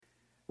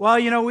Well,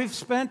 we've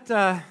spent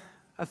a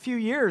few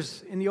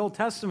years in the Old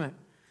Testament.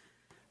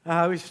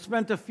 We've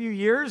spent a few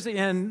years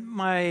in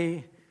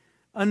my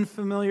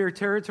unfamiliar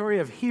territory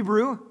of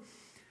Hebrew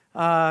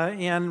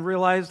and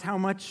realized how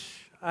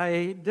much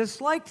I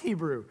disliked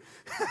Hebrew.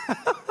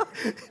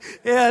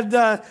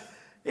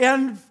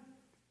 and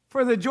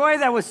for the joy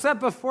that was set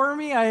before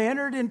me, I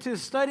entered into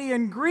study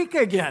in Greek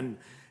again.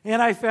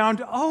 And I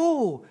found,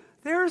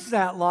 there's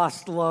that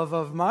lost love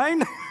of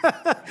mine.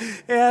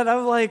 And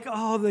I'm like,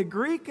 the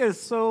Greek is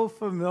so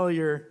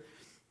familiar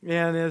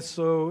and is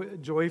so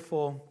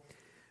joyful.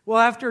 Well,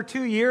 after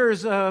 2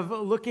 years of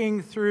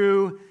looking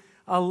through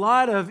a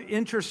lot of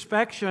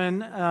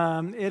introspection,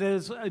 it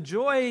is a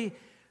joy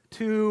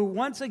to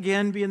once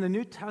again be in the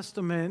New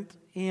Testament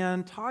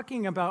and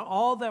talking about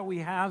all that we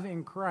have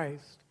in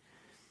Christ.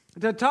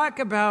 To talk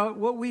about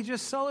what we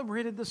just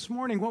celebrated this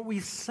morning, what we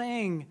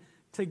sang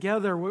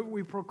together, what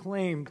we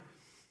proclaimed.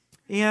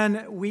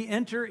 And we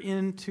enter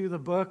into the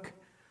book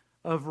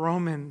of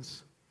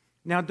Romans.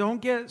 Now,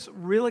 don't get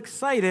real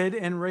excited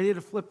and ready to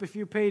flip a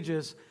few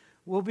pages.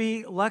 We'll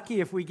be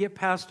lucky if we get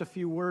past a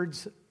few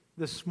words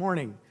this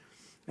morning.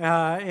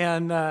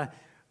 I'm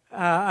going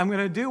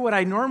to do what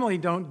I normally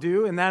don't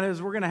do, and that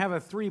is we're going to have a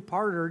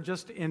three-parter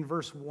just in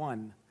verse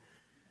 1.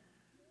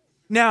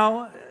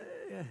 Now,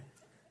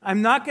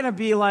 I'm not going to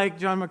be like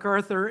John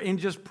MacArthur and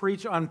just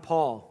preach on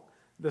Paul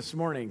this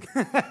morning.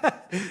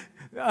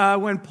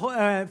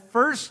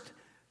 First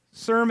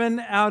sermon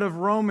out of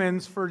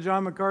Romans for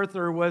John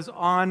MacArthur was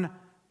on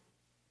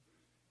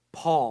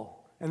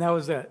Paul, and that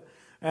was it.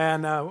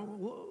 And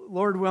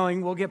Lord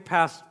willing, we'll get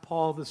past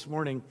Paul this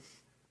morning,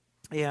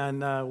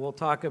 and we'll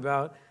talk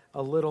about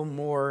a little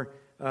more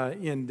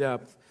in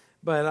depth.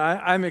 But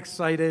I'm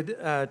excited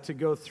to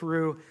go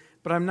through,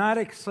 but I'm not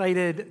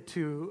excited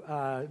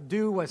to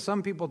do what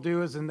some people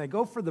do, is they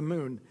go for the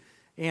moon,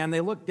 and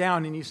they look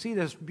down, and you see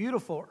this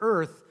beautiful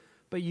earth,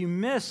 but you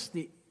miss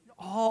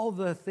all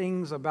the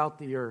things about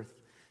the earth.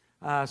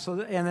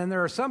 And then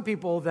there are some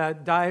people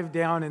that dive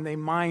down and they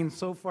mine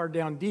so far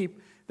down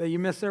deep that you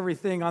miss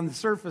everything on the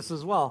surface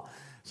as well.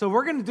 So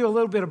we're going to do a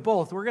little bit of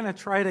both. We're going to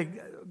try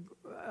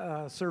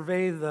to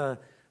survey the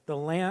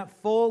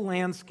full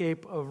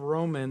landscape of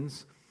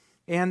Romans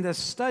and the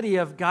study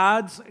of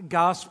God's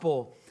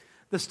gospel,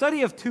 the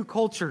study of two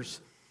cultures.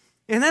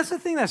 And that's the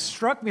thing that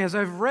struck me as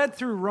I've read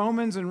through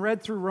Romans and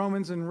read through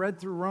Romans and read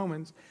through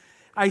Romans.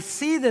 I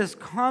see this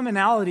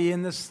commonality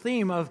in this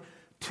theme of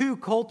two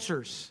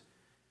cultures.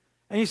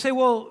 And you say,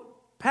 well,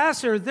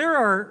 Pastor, there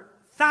are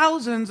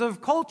thousands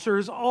of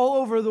cultures all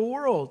over the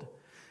world.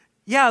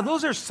 Yeah,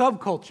 those are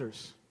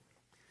subcultures.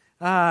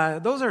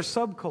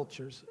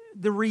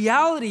 The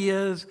reality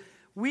is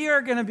we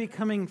are going to be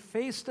coming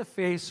face to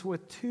face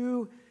with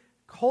two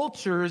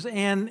cultures,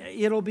 and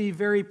it'll be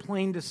very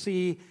plain to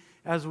see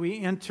as we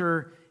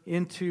enter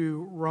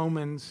into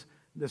Romans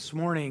this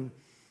morning.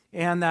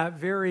 And that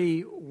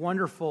very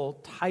wonderful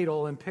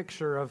title and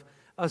picture of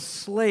a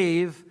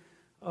slave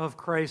of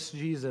Christ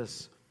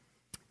Jesus.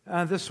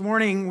 This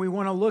morning, we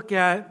want to look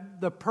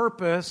at the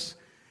purpose,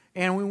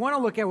 and we want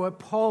to look at what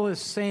Paul is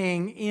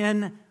saying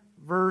in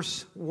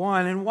verse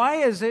 1. And why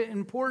is it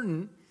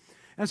important?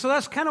 And so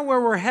that's kind of where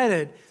we're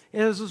headed,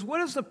 is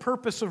what is the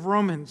purpose of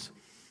Romans?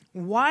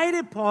 Why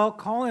did Paul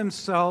call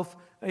himself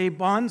a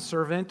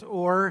bondservant,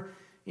 or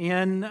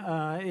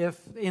if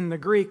in the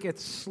Greek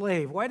it's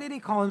slave? Why did he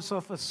call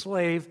himself a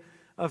slave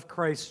of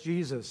Christ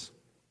Jesus?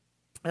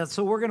 And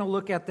so we're going to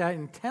look at that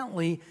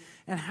intently.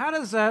 And how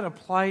does that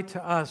apply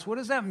to us? What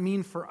does that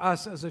mean for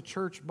us as a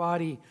church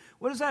body?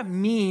 What does that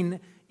mean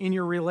in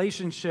your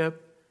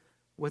relationship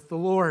with the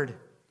Lord?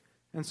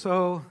 And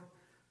so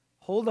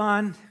hold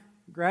on,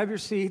 grab your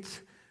seats.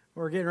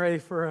 We're getting ready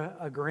for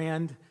a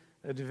grand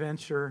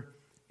adventure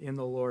in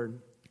the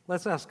Lord.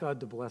 Let's ask God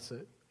to bless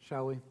it,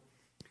 shall we?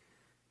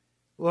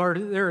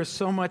 Lord, there is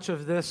so much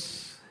of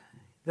this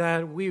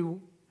that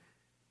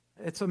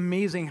it's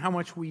amazing how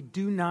much we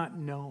do not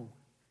know.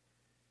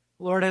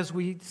 Lord, as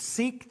we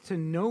seek to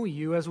know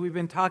you, as we've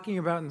been talking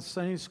about in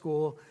Sunday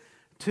school,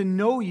 to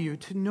know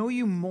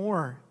you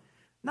more.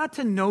 Not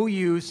to know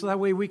you so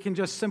that way we can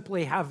just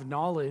simply have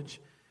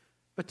knowledge,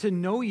 but to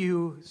know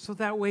you so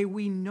that way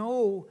we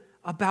know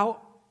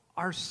about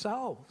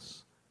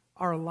ourselves,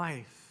 our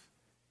life.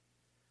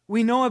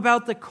 We know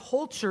about the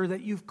culture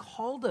that you've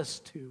called us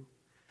to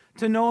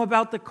know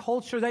about the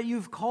culture that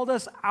you've called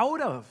us out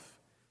of,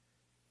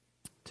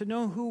 to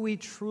know who we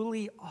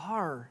truly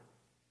are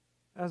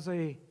as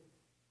a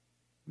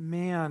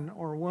man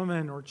or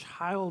woman or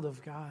child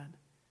of God.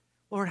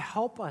 Lord,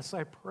 help us,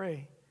 I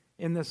pray,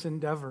 in this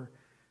endeavor.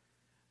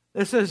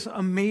 This is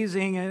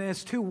amazing, and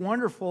it's too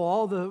wonderful,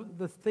 all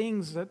the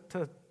things that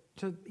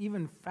to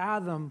even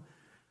fathom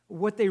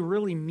what they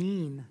really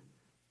mean.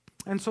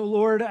 And so,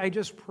 Lord, I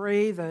just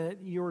pray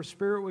that your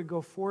Spirit would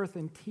go forth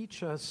and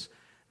teach us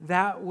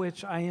that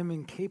which I am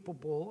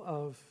incapable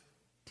of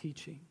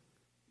teaching.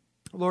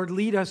 Lord,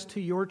 lead us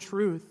to your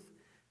truth.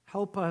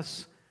 Help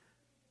us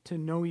to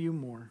know you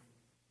more.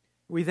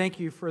 We thank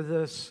you for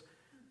this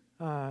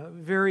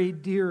very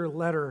dear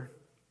letter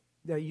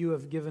that you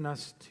have given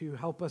us to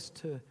help us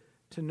to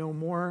know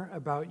more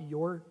about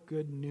your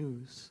good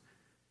news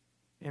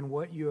and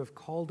what you have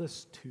called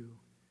us to.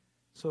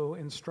 So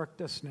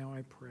instruct us now,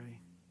 I pray.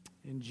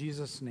 In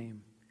Jesus'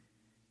 name,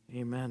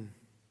 amen.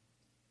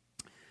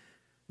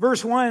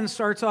 Verse 1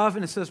 starts off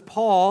and it says,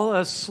 Paul,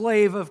 a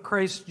slave of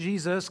Christ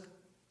Jesus,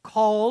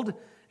 called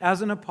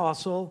as an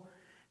apostle,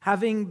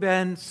 having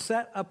been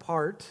set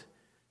apart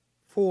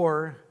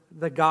for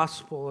the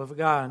gospel of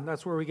God.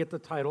 That's where we get the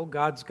title,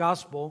 God's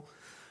Gospel.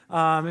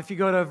 If you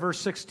go to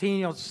verse 16,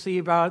 you'll see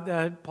about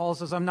that. Paul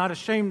says, I'm not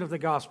ashamed of the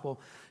gospel.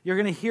 You're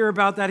going to hear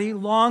about that. He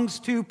longs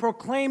to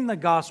proclaim the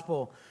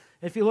gospel.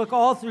 If you look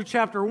all through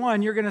chapter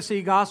 1, you're going to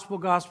see gospel,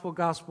 gospel,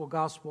 gospel,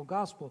 gospel,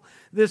 gospel.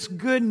 This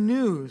good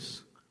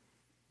news.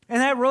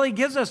 And that really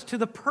gives us to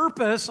the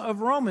purpose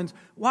of Romans.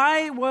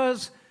 Why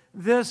was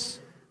this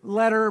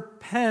letter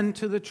penned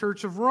to the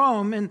church of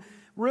Rome? And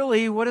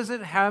really, what does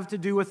it have to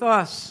do with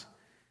us?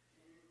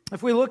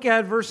 If we look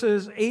at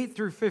verses 8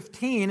 through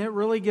 15, it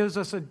really gives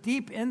us a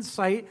deep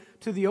insight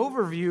to the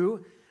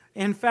overview.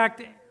 In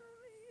fact,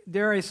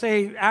 dare I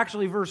say,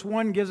 actually verse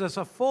 1 gives us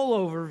a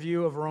full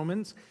overview of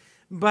Romans,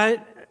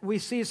 but we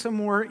see some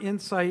more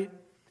insight.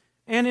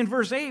 And in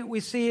verse 8, we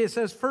see it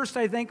says, First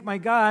I thank my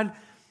God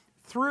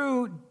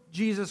through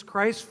Jesus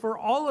Christ for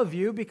all of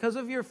you because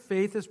of your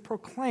faith is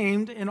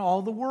proclaimed in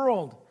all the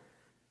world.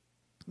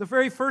 The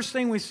very first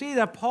thing we see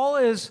that Paul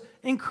is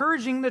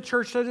encouraging the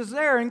church that is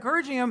there,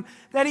 encouraging them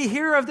that he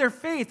hear of their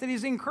faith, that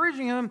he's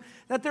encouraging them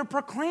that they're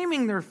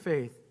proclaiming their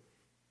faith,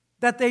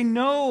 that they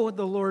know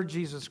the Lord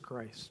Jesus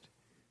Christ.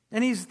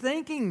 And he's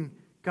thanking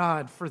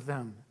God for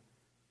them.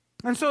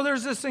 And so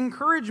there's this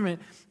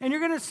encouragement. And you're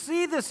going to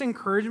see this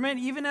encouragement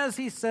even as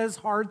he says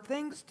hard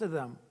things to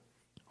them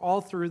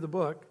all through the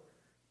book.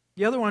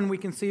 The other one we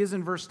can see is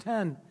in verse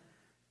 10.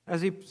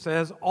 As he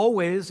says,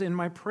 always in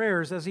my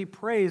prayers, as he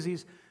prays,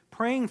 he's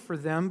praying for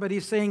them, but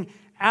he's saying,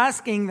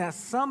 asking that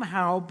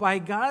somehow by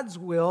God's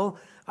will,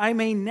 I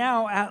may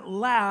now at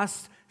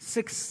last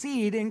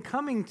succeed in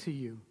coming to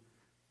you.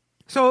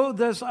 So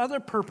this other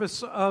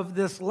purpose of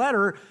this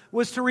letter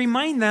was to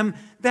remind them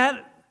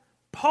that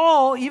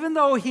Paul, even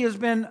though he has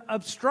been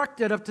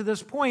obstructed up to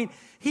this point,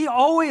 he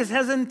always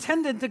has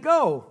intended to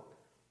go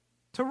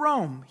to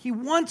Rome. He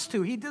wants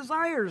to, he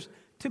desires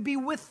to be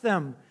with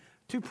them,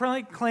 to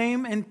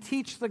proclaim and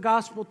teach the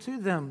gospel to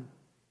them.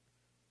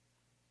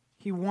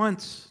 He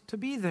wants to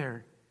be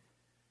there.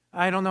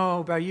 I don't know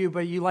about you,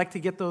 but you like to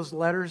get those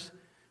letters,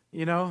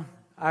 you know?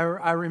 I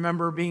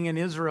remember being in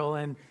Israel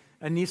and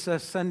Anissa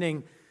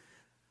sending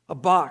a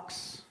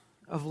box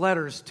of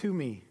letters to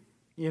me.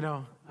 You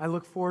know, I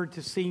look forward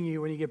to seeing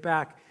you when you get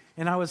back.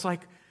 And I was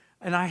like,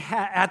 and I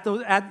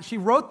had she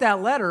wrote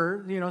that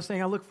letter, you know,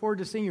 saying, I look forward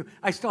to seeing you.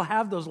 I still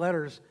have those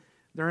letters.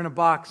 They're in a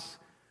box.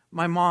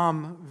 My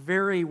mom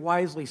very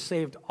wisely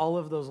saved all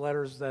of those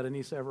letters that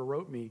Anissa ever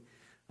wrote me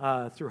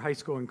through high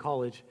school and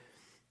college.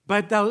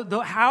 But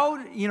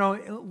how, you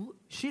know,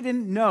 she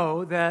didn't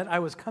know that I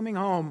was coming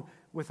home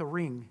with a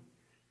ring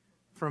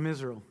from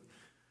Israel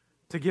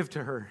to give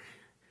to her,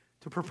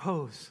 to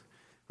propose,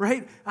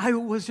 right? I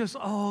was just,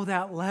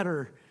 that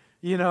letter,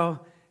 you know,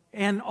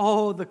 and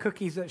all the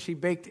cookies that she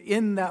baked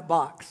in that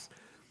box,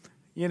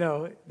 you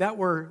know, that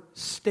were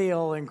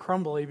stale and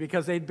crumbly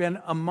because they'd been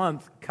a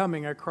month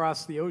coming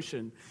across the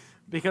ocean.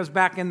 Because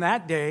back in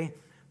that day,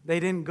 they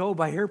didn't go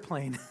by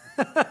airplane.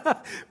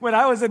 When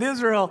I was in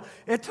Israel,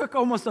 it took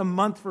almost a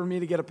month for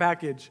me to get a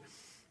package.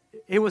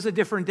 It was a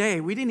different day.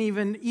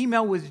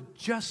 Email was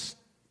just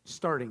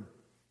starting.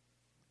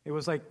 It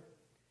was like,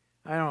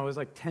 I don't know, it was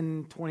like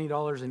 $10,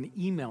 $20 an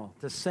email,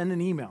 to send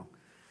an email.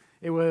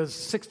 It was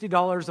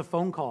 $60 a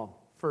phone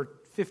call for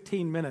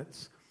 15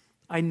 minutes.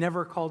 I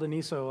never called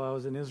Anissa while I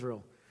was in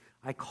Israel.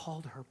 I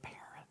called her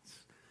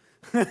parents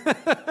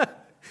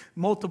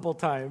multiple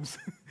times.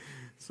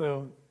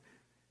 So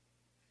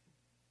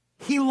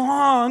he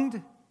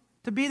longed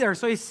to be there.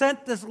 So he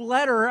sent this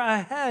letter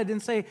ahead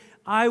and say,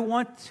 I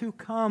want to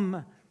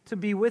come to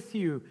be with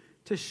you,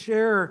 to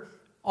share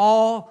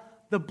all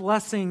the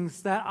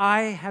blessings that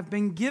I have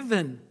been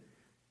given.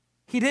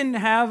 He didn't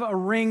have a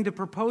ring to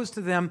propose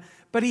to them,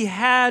 but he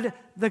had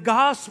the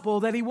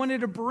gospel that he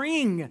wanted to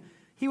bring.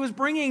 He was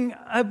bringing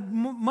a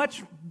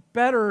much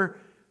better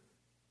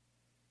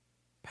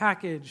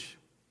package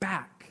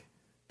back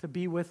to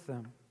be with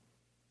them.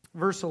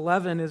 Verse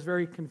 11 is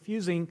very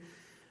confusing,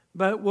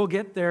 but we'll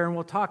get there and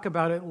we'll talk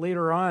about it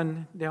later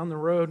on down the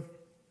road,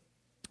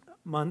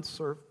 months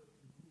or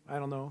I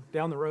don't know,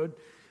 down the road.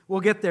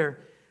 We'll get there.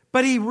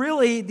 But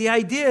the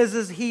idea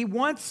is he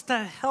wants to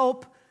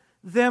help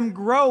them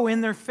grow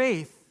in their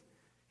faith.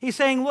 He's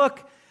saying,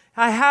 look,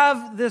 I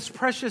have this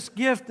precious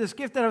gift, this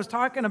gift that I was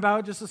talking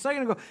about just a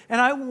second ago,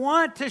 and I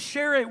want to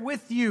share it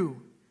with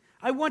you.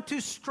 I want to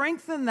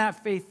strengthen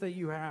that faith that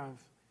you have.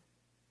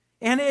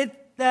 And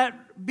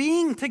that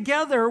being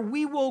together,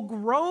 we will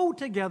grow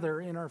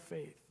together in our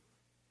faith.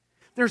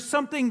 There's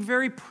something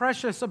very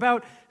precious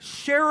about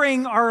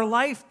sharing our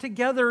life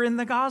together in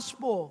the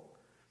gospel.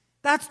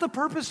 That's the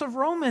purpose of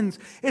Romans,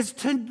 is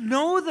to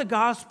know the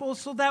gospel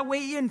so that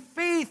way in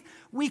faith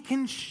we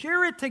can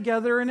share it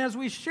together. And as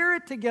we share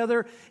it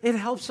together, it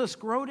helps us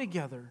grow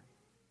together.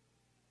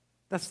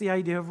 That's the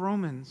idea of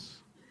Romans.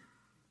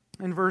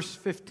 In verse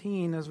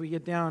 15, as we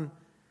get down,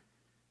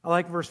 I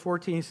like verse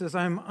 14. He says,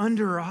 I'm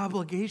under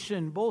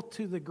obligation both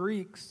to the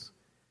Greeks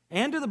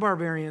and to the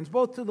barbarians,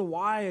 both to the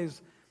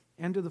wise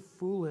and to the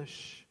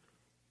foolish.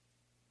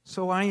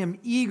 So I am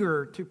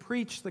eager to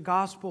preach the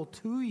gospel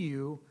to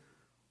you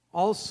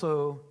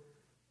also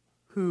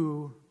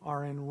who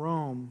are in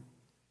Rome.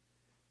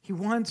 He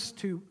wants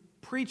to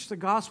preach the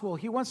gospel.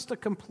 He wants to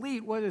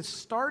complete what is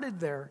started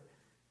there,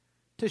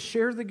 to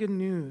share the good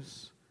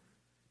news,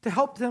 to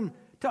help them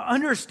to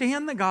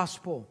understand the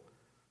gospel.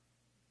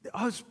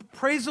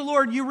 Praise the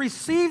Lord, you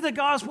received the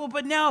gospel,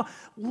 but now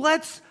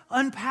let's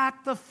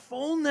unpack the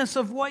fullness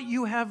of what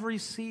you have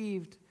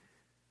received.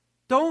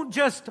 Don't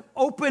just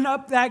open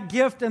up that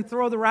gift and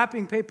throw the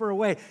wrapping paper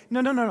away.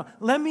 No.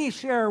 Let me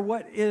share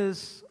what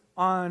is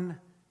on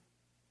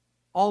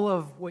all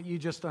of what you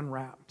just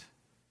unwrapped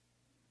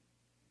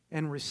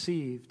and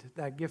received,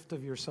 that gift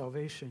of your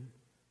salvation.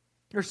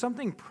 There's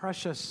something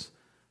precious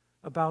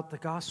about the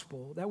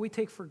gospel that we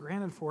take for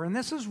granted for, and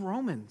this is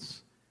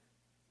Romans.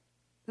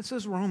 This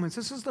is Romans.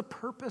 This is the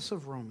purpose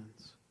of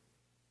Romans.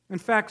 In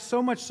fact,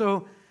 so much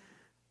so,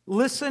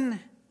 listen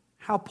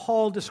how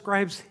Paul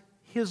describes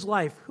his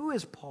life. Who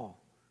is Paul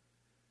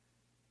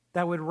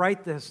that would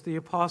write this? The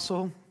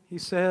apostle, he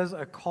says,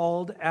 a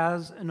called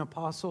as an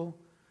apostle,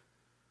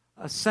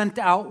 a sent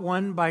out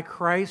one by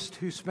Christ,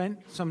 who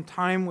spent some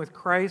time with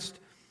Christ,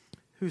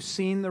 who's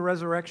seen the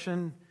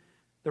resurrection,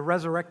 the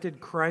resurrected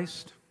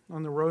Christ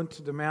on the road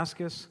to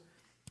Damascus.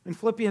 In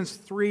Philippians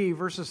 3,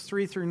 verses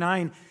 3 through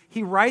 9,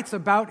 he writes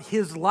about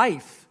his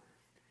life,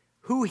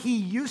 who he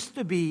used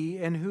to be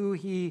and who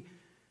he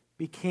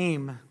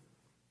became.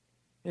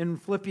 In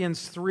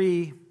Philippians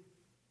 3,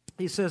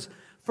 he says,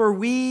 For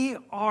we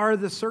are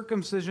the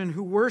circumcision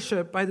who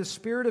worship by the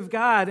Spirit of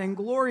God and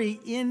glory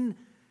in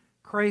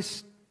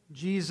Christ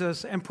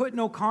Jesus and put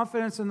no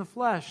confidence in the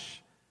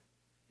flesh.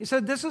 He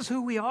said, this is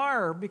who we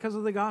are because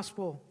of the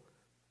gospel.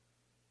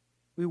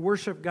 We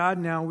worship God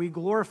now. We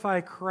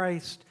glorify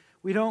Christ.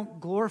 We don't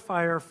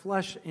glorify our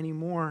flesh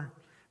anymore.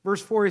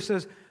 Verse 4, he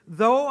says,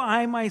 Though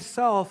I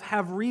myself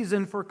have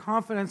reason for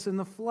confidence in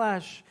the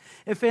flesh,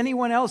 if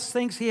anyone else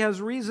thinks he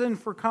has reason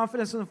for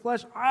confidence in the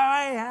flesh,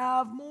 I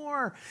have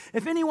more.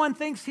 If anyone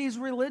thinks he's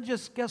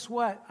religious, guess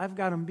what? I've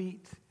got him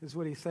beat, is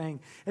what he's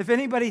saying. If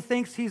anybody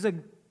thinks he's a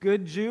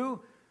good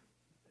Jew,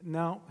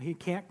 no, he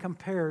can't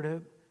compare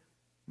to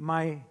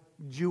my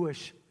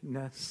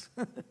Jewishness.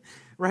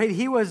 Right?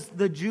 He was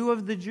the Jew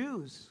of the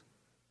Jews.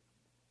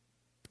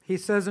 He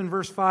says in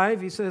verse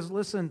 5, he says,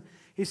 listen,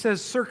 he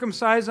says,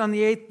 circumcised on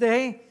the 8th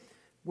day,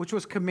 which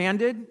was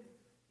commanded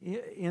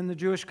in the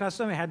Jewish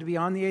custom. It had to be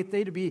on the 8th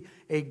day to be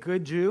a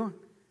good Jew,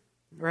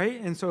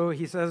 right? And so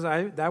he says,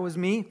 that was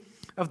me.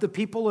 Of the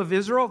people of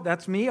Israel,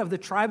 that's me. Of the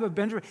tribe of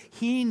Benjamin,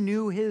 he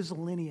knew his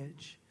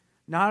lineage.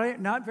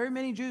 Not very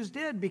many Jews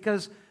did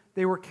because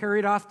they were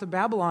carried off to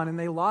Babylon and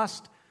they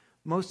lost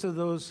most of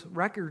those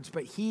records,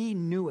 but he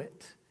knew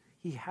it.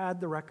 He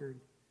had the record.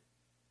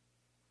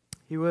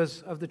 He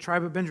was of the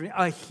tribe of Benjamin,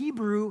 a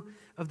Hebrew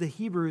of the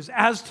Hebrews.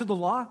 As to the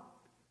law,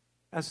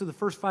 as to the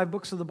first 5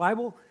 books of the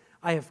Bible,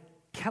 I have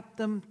kept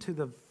them to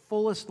the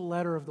fullest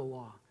letter of the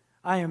law.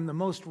 I am the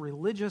most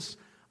religious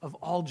of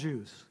all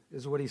Jews,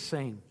 is what he's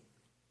saying.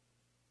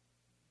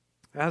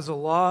 As a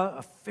law,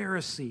 a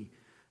Pharisee.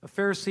 A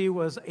Pharisee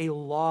was a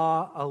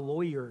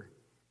lawyer,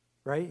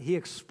 right? He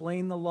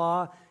explained the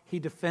law. He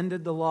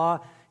defended the law.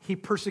 He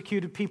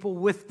persecuted people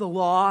with the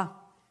law.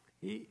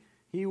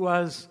 He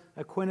was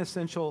a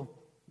quintessential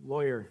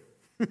lawyer.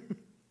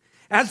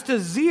 As to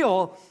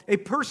zeal, a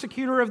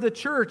persecutor of the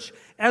church.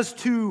 As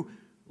to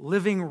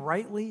living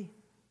rightly,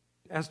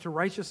 as to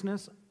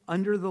righteousness,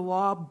 under the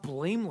law,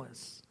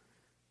 blameless.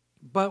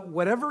 But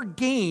whatever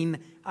gain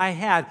I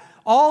had,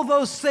 all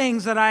those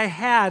things that I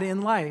had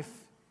in life,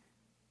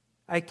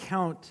 I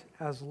count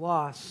as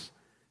loss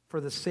for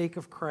the sake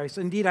of Christ.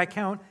 Indeed, I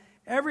count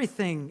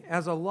everything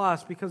as a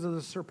loss because of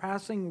the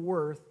surpassing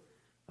worth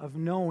of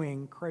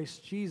knowing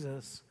Christ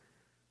Jesus,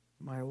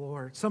 my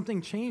Lord.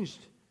 Something changed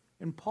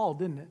in Paul,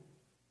 didn't it?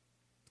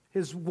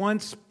 His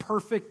once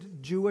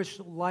perfect Jewish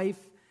life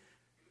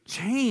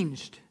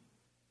changed.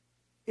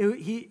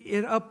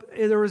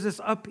 There was this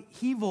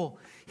upheaval.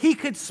 He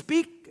could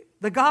speak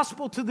the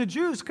gospel to the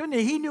Jews, couldn't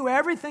he? He knew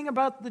everything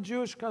about the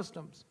Jewish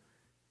customs.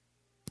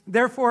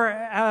 Therefore,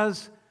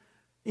 as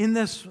in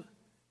this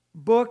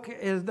book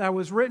that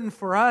was written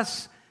for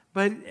us,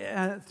 but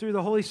through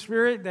the Holy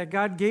Spirit that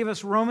God gave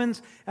us,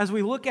 Romans, as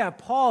we look at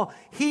Paul,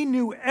 he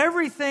knew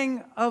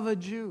everything of a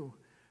Jew.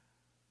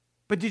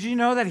 But did you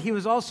know that he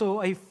was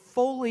also a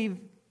fully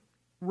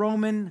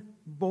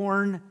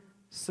Roman-born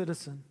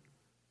citizen?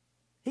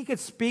 He could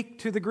speak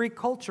to the Greek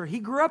culture. He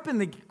grew up in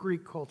the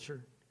Greek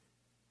culture.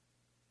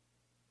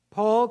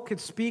 Paul could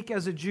speak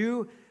as a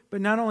Jew, but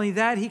not only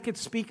that, he could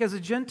speak as a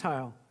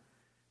Gentile.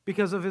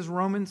 because of his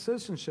Roman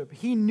citizenship.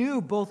 He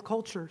knew both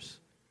cultures.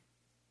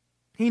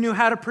 He knew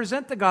how to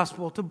present the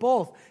gospel to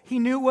both. He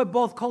knew what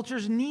both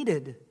cultures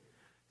needed.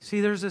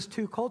 See, there's this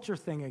two-culture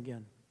thing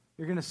again.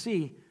 You're going to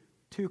see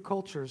two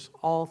cultures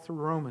all through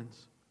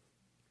Romans.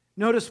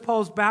 Notice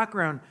Paul's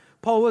background.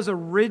 Paul was a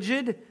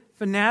rigid,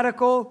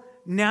 fanatical,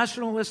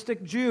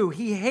 nationalistic Jew.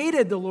 He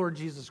hated the Lord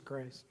Jesus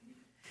Christ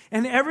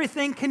and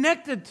everything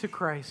connected to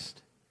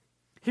Christ.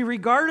 He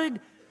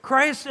regarded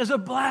Christ as a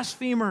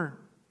blasphemer.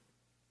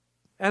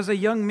 As a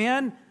young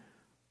man,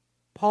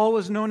 Paul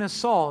was known as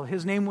Saul.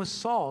 His name was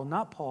Saul,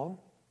 not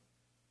Paul.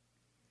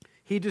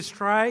 He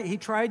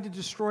tried to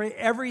destroy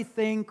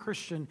everything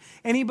Christian.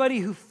 Anybody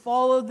who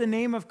followed the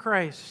name of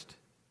Christ.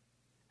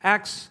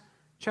 Acts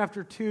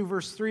chapter 2,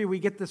 verse 3, we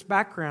get this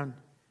background.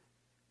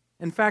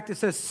 In fact, it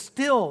says,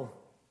 still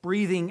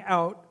breathing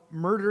out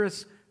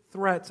murderous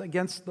threats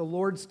against the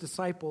Lord's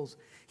disciples,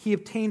 he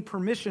obtained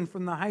permission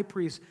from the high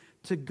priest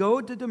to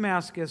go to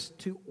Damascus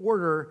to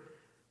order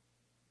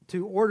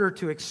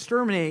to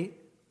exterminate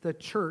the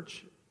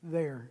church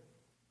there.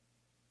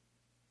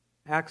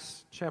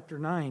 Acts chapter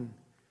 9,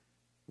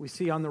 we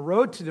see on the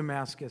road to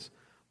Damascus,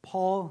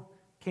 Paul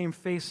came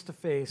face to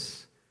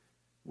face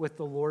with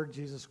the Lord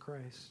Jesus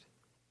Christ.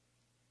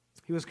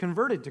 He was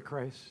converted to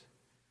Christ.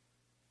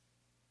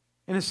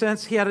 In a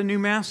sense, he had a new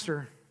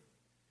master.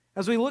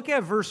 As we look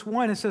at verse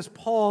 1, it says,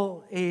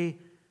 Paul, a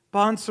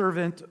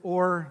bondservant,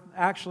 or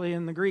actually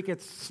in the Greek,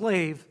 it's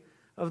slave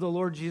of the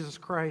Lord Jesus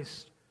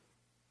Christ.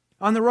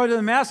 On the road to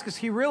Damascus,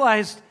 he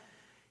realized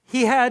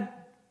he had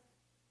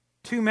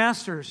two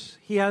masters.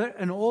 He had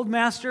an old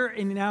master,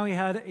 and now he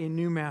had a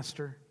new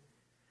master.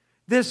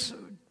 This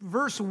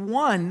verse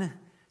 1, in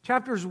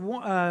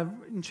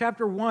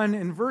chapter 1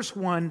 and verse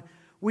 1,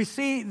 we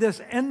see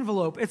this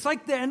envelope. It's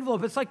like the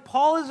envelope. It's like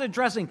Paul is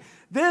addressing.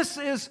 This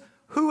is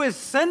who is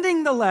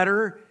sending the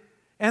letter,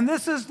 and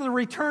this is the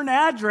return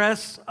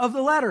address of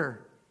the letter.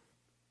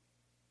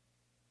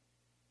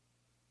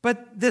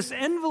 But this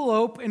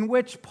envelope in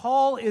which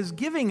Paul is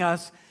giving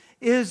us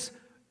is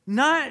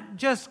not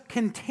just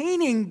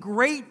containing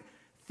great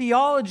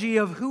theology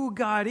of who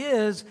God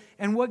is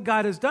and what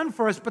God has done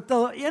for us, but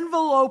the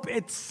envelope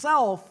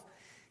itself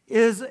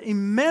is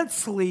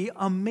immensely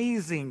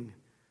amazing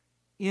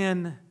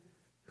in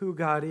who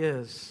God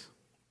is.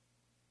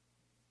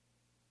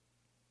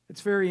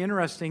 It's very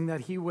interesting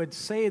that he would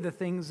say the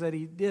things that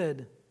he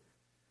did.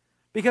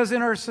 Because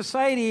in our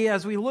society,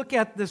 as we look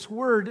at this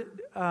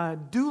word,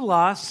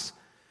 doulos,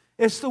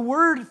 it's the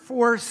word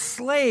for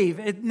slave.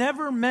 It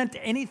never meant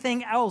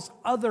anything else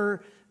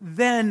other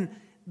than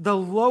the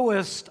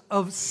lowest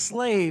of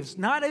slaves.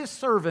 Not a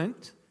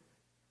servant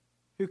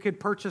who could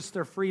purchase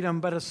their freedom,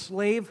 but a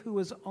slave who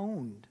was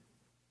owned.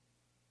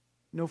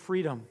 No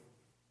freedom.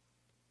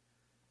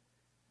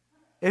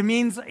 It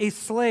means a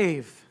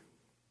slave.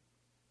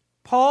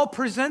 Paul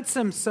presents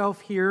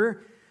himself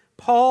here.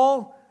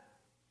 Paul,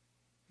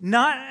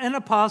 not an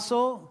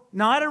apostle,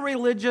 not a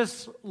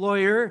religious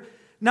lawyer,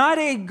 not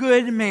a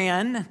good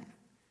man,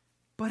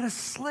 but a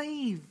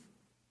slave.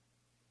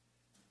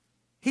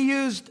 He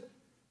used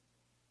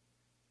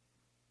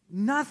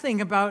nothing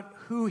about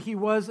who he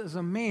was as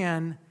a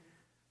man,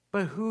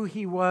 but who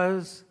he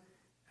was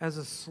as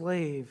a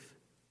slave.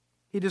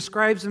 He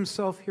describes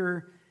himself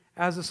here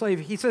as a slave.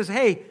 He says,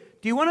 hey,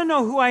 do you want to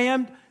know who I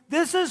am?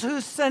 This is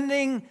who's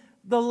sending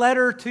the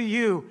letter to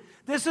you.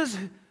 This is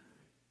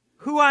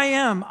who I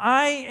am.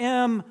 I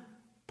am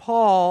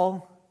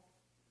Paul,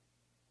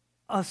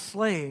 a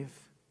slave.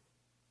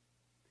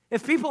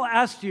 If people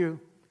asked you,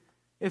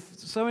 if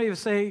somebody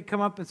would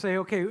come up and say,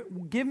 okay,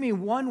 give me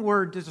one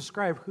word to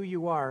describe who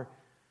you are,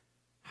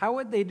 how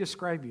would they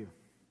describe you?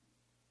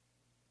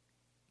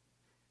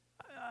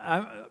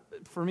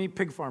 For me,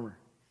 pig farmer.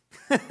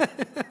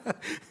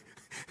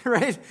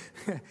 Right?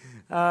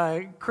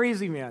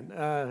 Crazy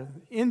man.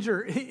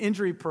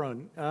 Injury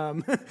prone.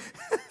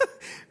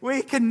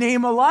 We can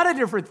name a lot of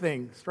different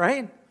things,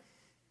 right?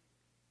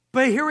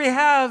 But here we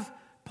have,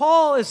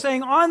 Paul is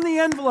saying on the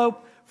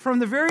envelope, from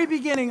the very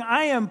beginning,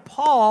 I am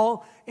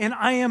Paul, and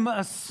I am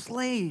a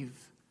slave.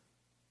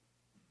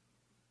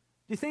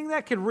 Do you think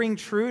that could ring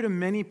true to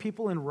many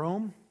people in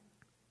Rome?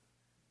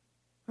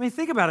 I mean,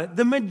 think about it.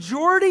 The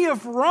majority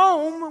of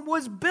Rome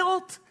was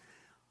built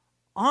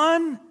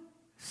on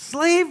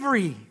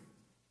slavery.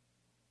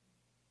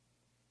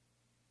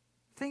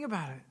 Think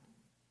about it.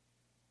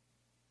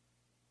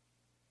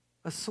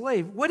 A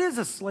slave. What is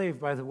a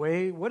slave, by the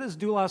way? What does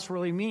doulos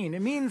really mean?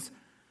 It means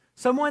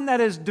someone that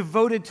is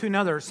devoted to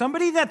another.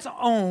 Somebody that's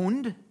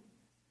owned,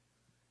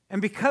 and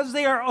because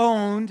they are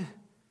owned,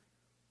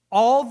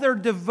 all their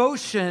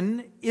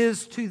devotion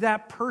is to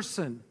that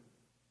person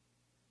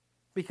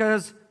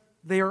because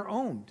they are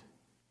owned.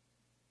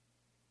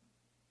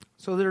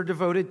 So they're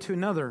devoted to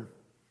another.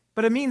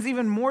 But it means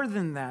even more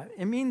than that.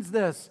 It means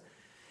this.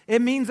 It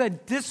means a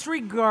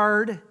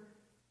disregard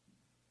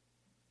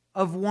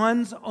of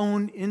one's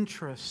own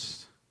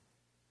interests.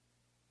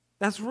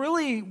 That's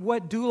really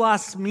what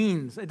doulos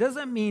means. It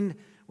doesn't mean,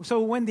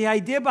 so when the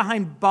idea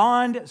behind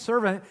bond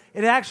servant,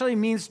 it actually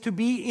means to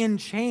be in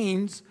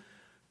chains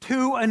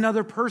to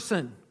another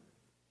person.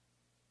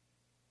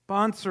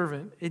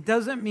 Bondservant. It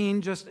doesn't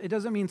mean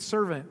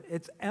servant.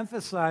 It's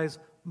emphasize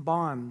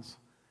bonds.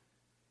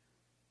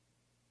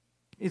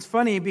 It's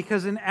funny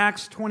because in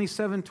Acts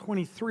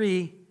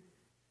 27:23,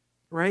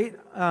 right?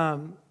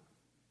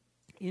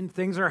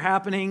 Things are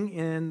happening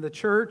in the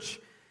church,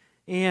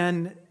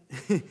 and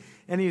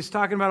he's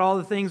talking about all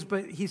the things,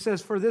 but he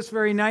says, "For this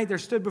very night there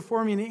stood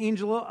before me an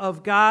angel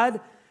of God,"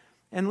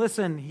 and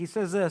listen, he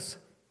says this,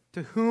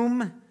 "to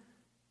whom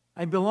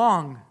I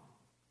belong,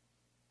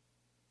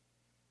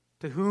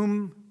 to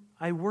whom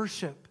I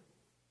worship."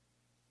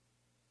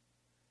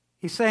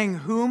 He's saying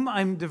whom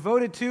I'm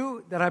devoted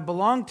to, that I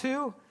belong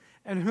to,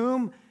 and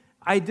whom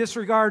I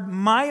disregard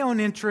my own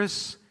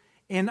interests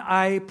and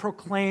I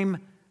proclaim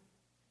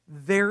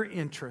their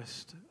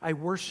interest. I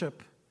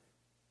worship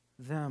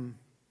them.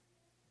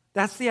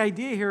 That's the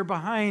idea here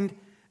behind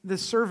the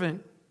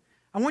servant.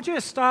 I want you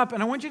to stop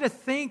and I want you to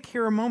think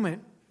here a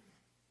moment.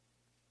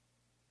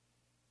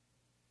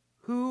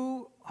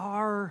 Who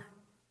are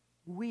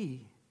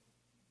we?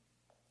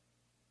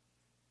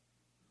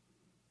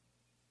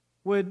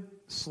 Would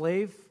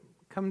slave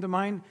come to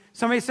mind?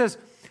 Somebody says,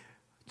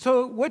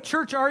 "So what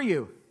church are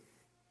you?"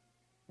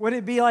 Would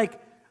it be like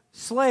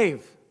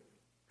slave?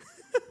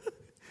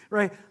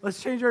 Right?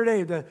 Let's change our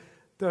name to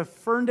the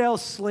Ferndale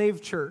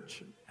Slave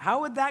Church.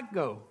 How would that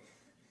go?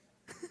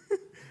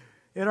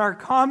 in our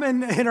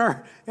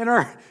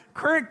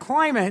current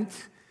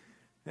climate,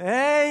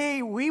 hey,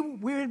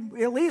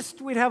 at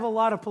least we'd have a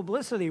lot of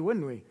publicity,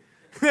 wouldn't we?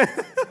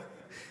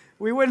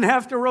 We wouldn't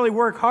have to really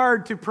work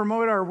hard to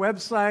promote our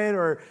website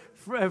or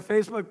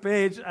Facebook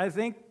page. I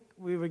think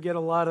we would get a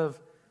lot of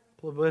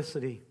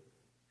publicity.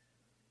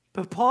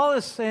 But Paul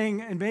is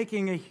saying and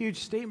making a huge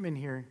statement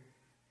here.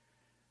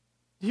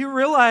 Do you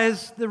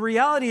realize the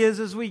reality is,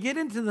 as we get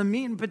into the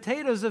meat and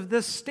potatoes of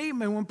this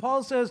statement, when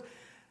Paul says,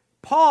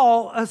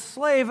 Paul, a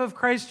slave of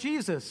Christ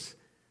Jesus.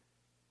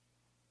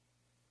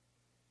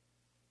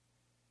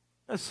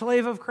 A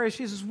slave of Christ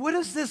Jesus. What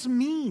does this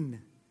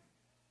mean?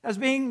 As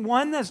being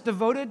one that's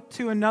devoted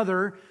to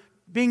another,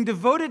 being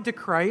devoted to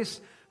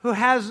Christ, who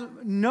has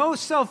no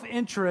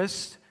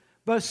self-interest,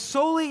 but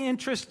solely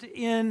interest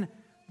in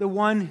the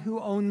one who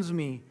owns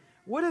me.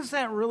 What does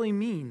that really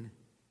mean?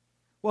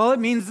 Well, it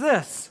means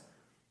this.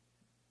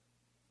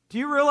 Do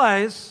you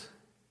realize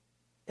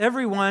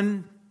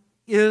everyone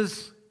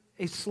is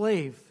a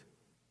slave?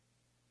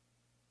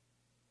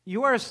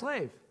 You are a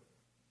slave.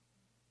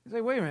 You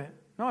say, wait a minute.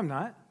 No, I'm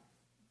not.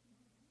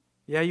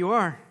 Yeah, you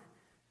are.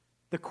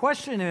 The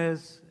question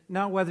is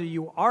not whether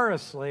you are a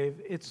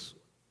slave, it's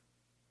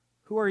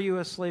who are you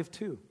a slave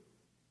to?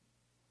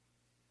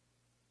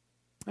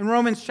 In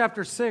Romans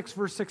chapter 6,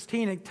 verse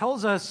 16, it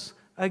tells us,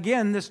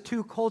 again, this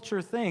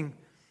two-culture thing.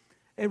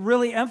 It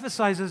really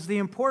emphasizes the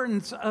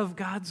importance of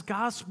God's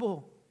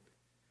gospel.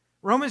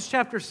 Romans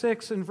chapter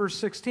 6 and verse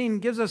 16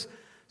 gives us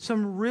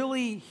some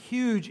really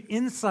huge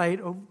insight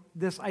of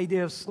this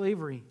idea of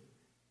slavery.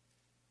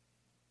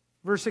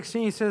 Verse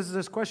 16 says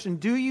this question,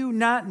 "Do you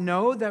not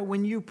know that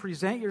when you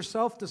present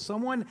yourself to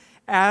someone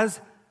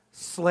as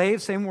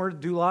slaves," same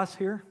word, doulos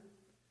here,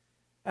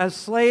 "as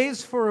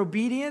slaves for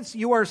obedience,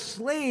 you are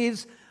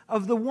slaves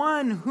of the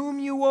one whom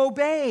you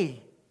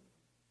obey,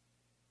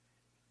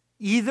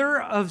 either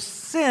of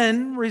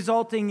sin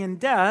resulting in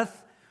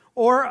death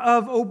or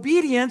of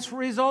obedience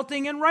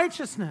resulting in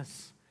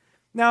righteousness."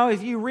 Now,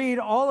 if you read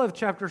all of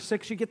chapter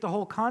 6, you get the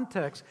whole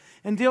context.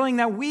 And dealing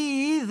that we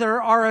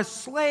either are a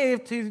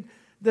slave to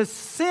the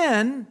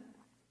sin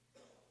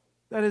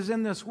that is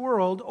in this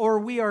world, or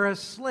we are a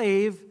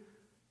slave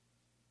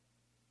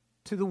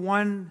to the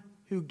one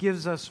who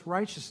gives us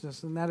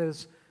righteousness, and that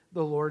is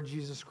the Lord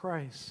Jesus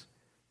Christ.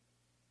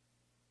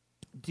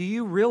 Do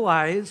you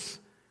realize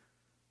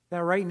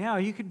that right now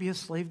you could be a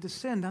slave to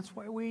sin? That's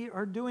why we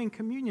are doing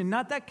communion.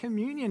 Not that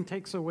communion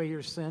takes away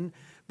your sin,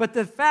 but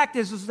the fact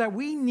is that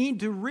we need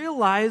to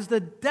realize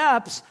the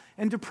depths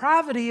and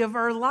depravity of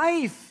our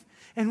life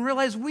and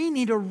realize we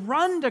need to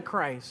run to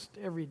Christ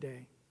every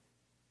day.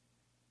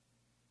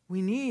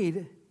 We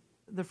need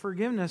the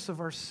forgiveness of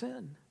our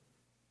sin.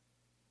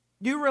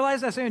 Do you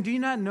realize that saying? Do you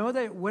not know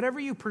that whatever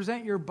you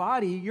present your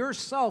body,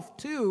 yourself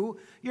to,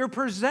 you're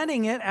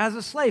presenting it as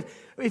a slave?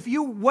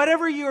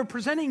 Whatever you are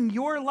presenting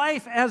your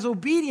life as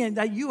obedient,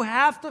 that you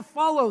have to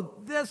follow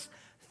this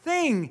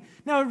thing.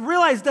 Now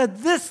realize that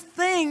this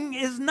thing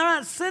is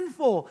not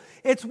sinful.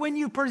 It's when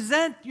you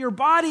present your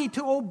body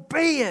to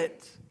obey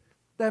it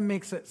that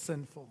makes it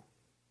sinful.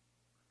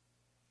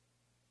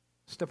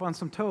 Step on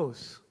some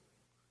toes.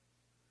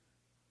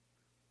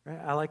 Right?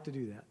 I like to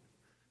do that.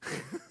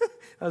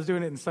 I was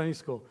doing it in Sunday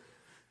school.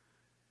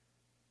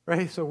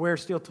 Right? So wear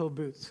steel-toed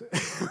boots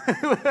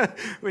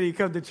when you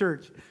come to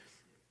church.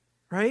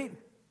 Right?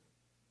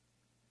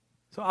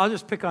 So I'll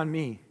just pick on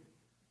me.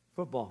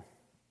 Football.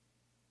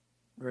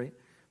 Right?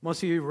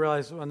 Most of you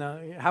realize, well, now,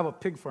 how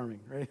about pig farming,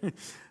 right?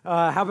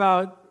 How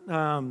about,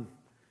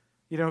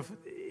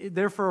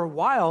 there for a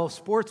while,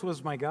 sports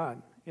was my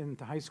God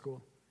into high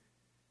school.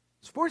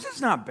 Sports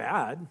is not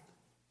bad,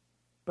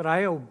 but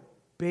I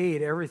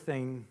obeyed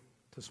everything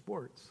to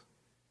sports.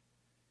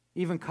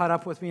 Even caught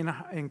up with me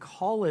in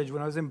college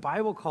when I was in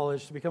Bible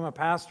college to become a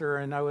pastor,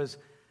 and I was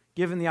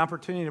given the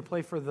opportunity to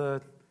play for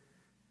the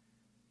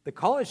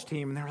college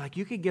team, and they were like,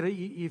 "You could get it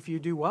if you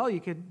do well. You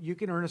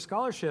can earn a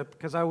scholarship,"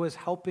 because I was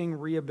helping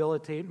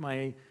rehabilitate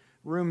my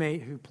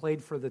roommate who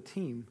played for the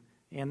team,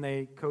 and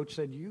the coach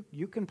said,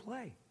 "You can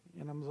play,"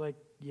 and I was like,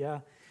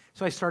 "Yeah."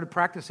 So I started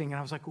practicing, and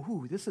I was like,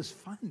 "Ooh, this is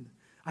fun.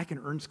 I can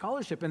earn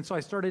scholarship," and so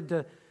I started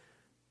to,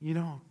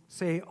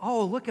 say,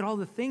 "Oh, look at all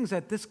the things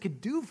that this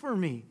could do for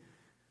me."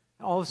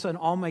 All of a sudden,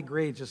 all my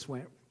grades just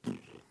went.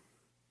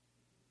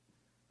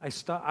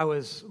 I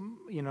was,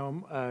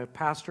 a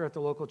pastor at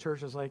the local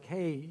church. I was like,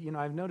 "Hey,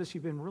 I've noticed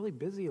you've been really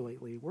busy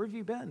lately. Where have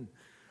you been?"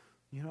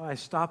 I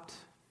stopped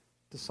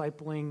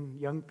discipling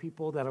young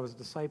people that I was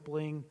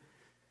discipling.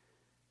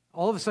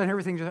 All of a sudden,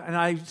 and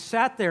I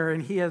sat there,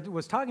 and he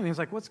was talking to me. He was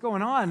like, "What's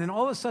going on?" And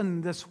all of a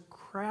sudden, this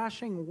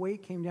crashing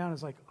weight came down. I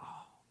was like,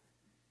 "Oh,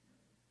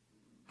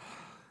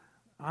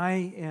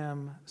 I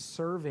am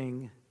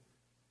serving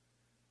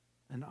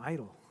an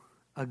idol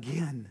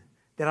again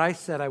that I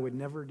said I would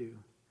never do."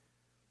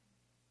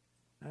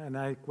 And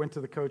I went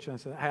to the coach and I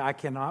said, "Hey, I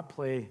cannot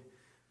play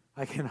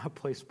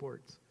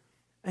sports."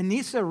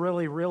 Anissa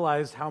really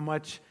realized how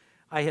much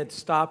I had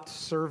stopped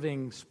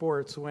serving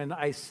sports when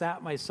I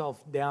sat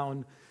myself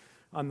down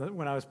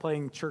when I was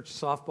playing church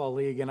softball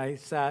league, and I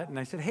sat and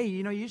I said, "Hey,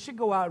 you should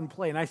go out and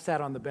play." And I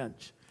sat on the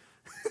bench.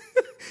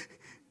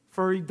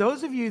 For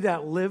those of you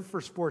that live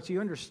for sports, you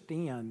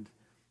understand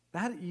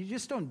that you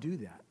just don't do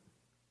that.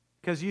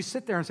 Because you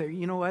sit there and say,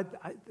 "You know what?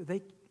 They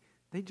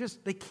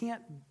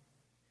can't.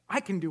 I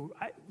can do.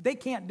 They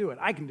can't do it.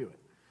 I can do it.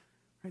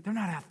 Right? They're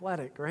not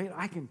athletic, right?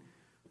 I can.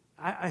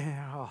 I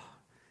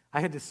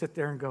had to sit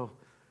there and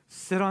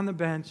sit on the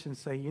bench and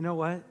say, "You know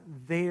what?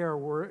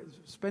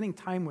 Spending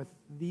time with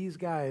these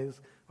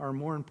guys are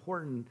more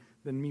important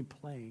than me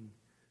playing."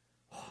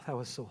 Oh, that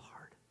was so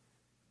hard.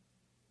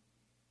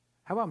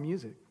 How about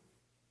music?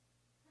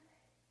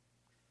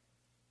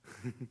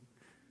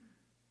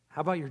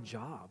 How about your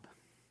job?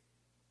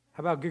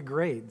 How about good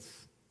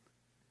grades?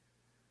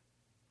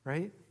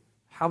 Right?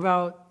 How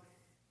about,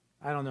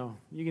 I don't know,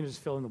 you can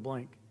just fill in the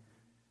blank.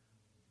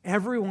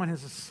 Everyone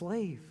is a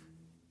slave.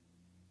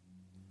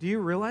 Do you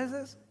realize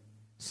this?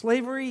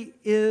 Slavery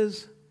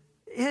is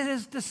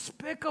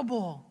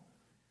despicable.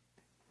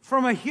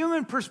 From a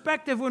human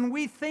perspective, when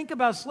we think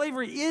about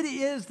slavery, it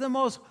is the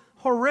most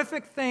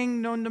horrific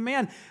thing known to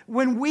man.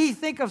 When we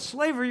think of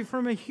slavery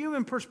from a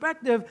human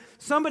perspective,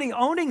 somebody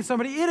owning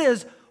somebody, it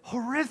is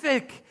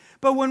horrific.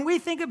 But when we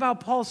think about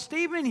Paul's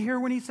statement here,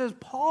 when he says,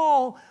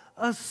 "Paul,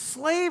 a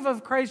slave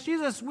of Christ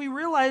Jesus," we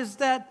realize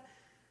that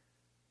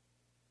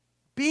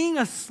being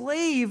a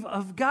slave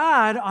of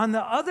God on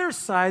the other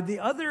side,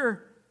 the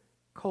other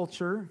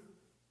culture,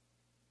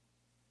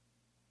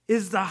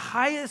 is the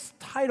highest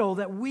title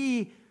that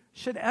we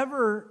should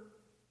ever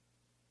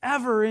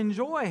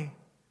enjoy.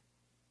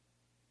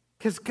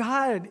 Because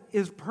God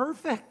is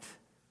perfect.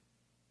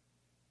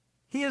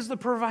 He is the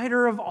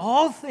provider of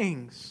all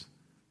things.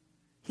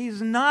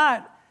 He's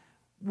not,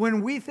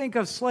 when we think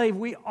of slave,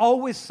 we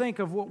always think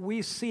of what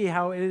we see,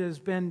 how it has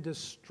been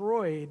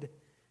destroyed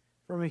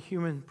from a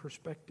human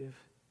perspective.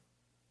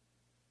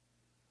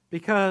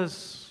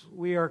 Because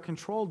we are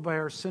controlled by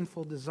our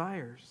sinful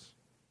desires.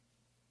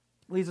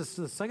 Leads us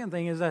to the second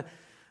thing, is that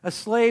a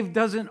slave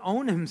doesn't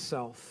own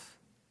himself.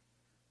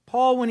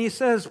 Paul, when he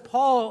says,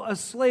 "Paul, a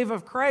slave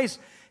of Christ,"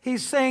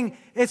 he's saying,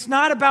 it's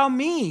not about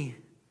me.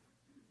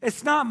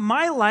 It's not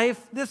my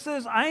life.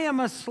 I am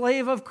a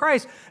slave of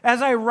Christ.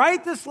 As I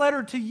write this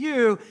letter to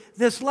you,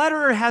 this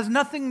letter has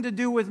nothing to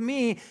do with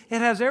me. It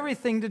has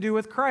everything to do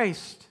with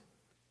Christ.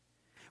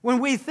 When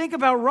we think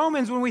about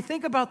Romans, when we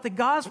think about the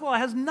gospel, it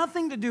has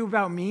nothing to do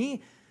about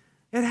me.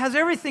 It has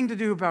everything to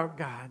do about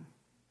God.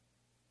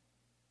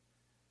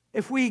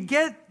 If we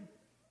get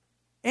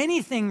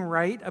anything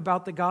right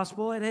about the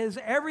gospel, it is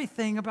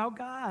everything about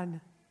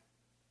God.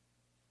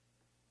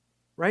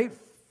 Right?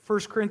 1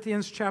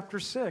 Corinthians chapter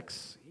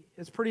 6.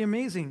 It's pretty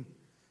amazing.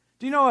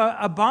 Do you know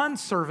a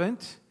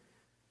bondservant,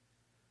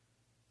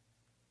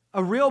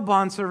 a real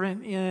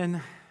bondservant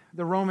in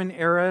the Roman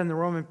era, in the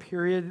Roman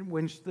period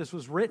when this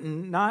was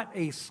written, not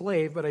a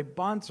slave, but a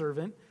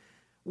bondservant,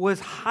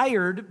 was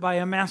hired by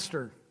a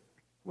master,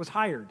 was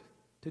hired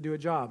to do a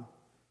job,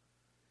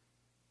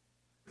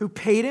 who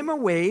paid him a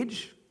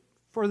wage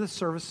for the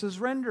services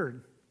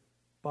rendered.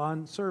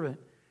 Bondservant.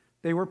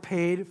 They were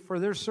paid for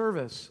their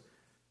service.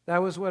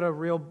 That was what a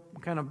real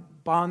kind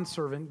of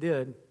bondservant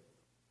did.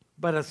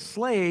 But a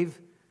slave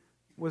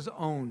was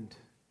owned.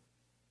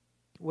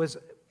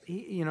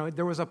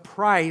 There was a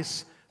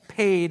price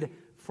paid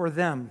for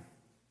them.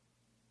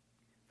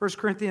 1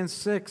 Corinthians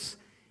 6,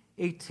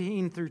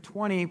 18 through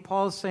 20,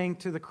 Paul is saying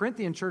to the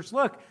Corinthian church,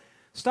 look,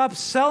 stop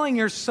selling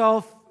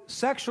yourself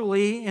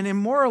sexually and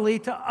immorally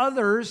to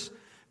others,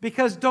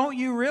 because don't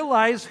you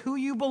realize who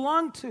you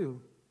belong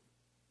to?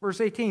 Verse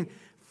 18,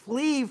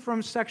 flee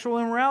from sexual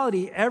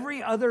immorality.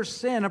 Every other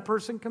sin a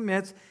person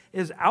commits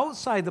is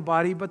outside the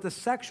body, but the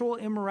sexual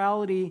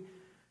immorality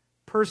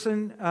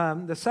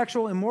the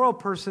sexual immoral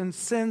person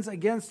sins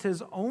against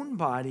his own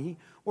body,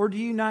 or do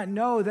you not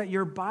know that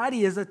your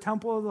body is a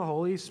temple of the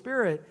Holy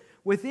Spirit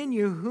within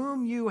you,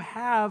 whom you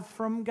have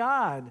from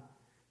God?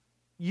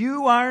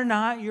 You are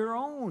not your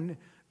own.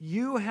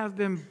 You have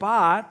been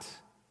bought.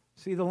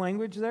 See the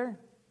language there?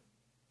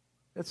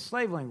 That's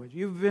slave language.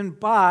 You've been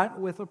bought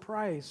with a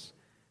price.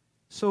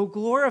 So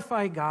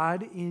glorify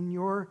God in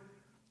your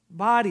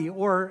body.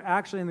 Or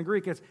actually in the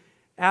Greek, it's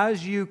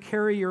as you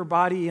carry your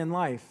body in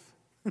life.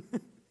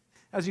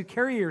 As you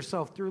carry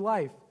yourself through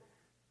life.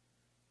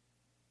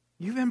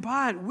 You've been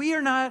bought. We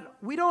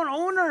don't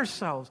own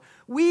ourselves.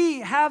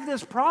 We have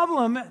this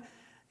problem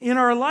in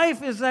our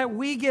life is that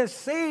we get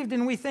saved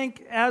and we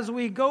think as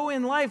we go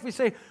in life, we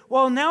say,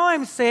 well, now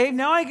I'm saved.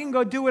 Now I can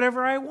go do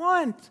whatever I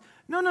want.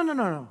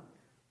 No.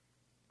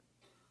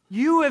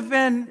 You have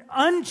been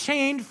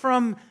unchained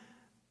from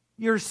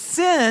your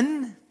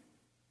sin,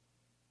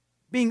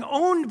 being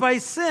owned by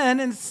sin,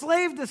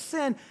 enslaved to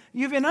sin.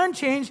 You've been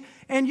unchanged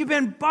and you've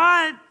been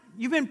bought,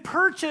 you've been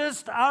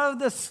purchased out of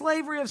the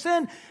slavery of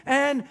sin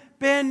and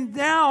been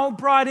now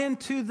brought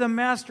into the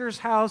master's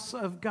house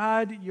of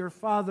God, your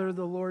Father,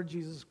 the Lord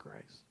Jesus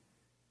Christ.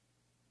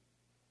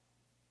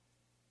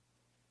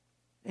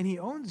 And He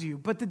owns you.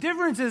 But the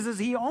difference is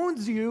He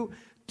owns you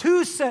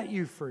to set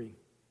you free.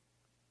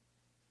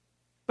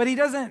 But He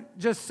doesn't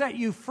just set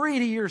you free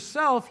to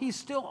yourself, He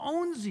still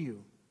owns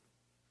you.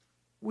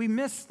 We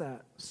miss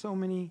that so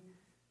many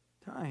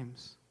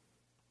times.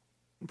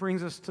 It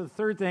brings us to the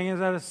third thing, is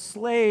that a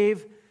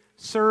slave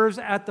serves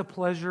at the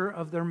pleasure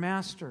of their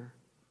master.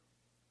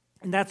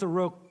 And that's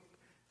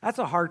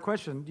a hard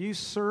question. Do you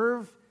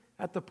serve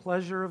at the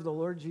pleasure of the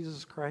Lord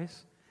Jesus Christ?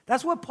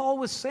 That's what Paul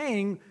was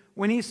saying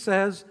when he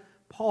says,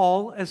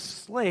 Paul, a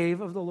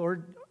slave of the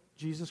Lord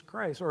Jesus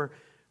Christ, or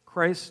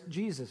Christ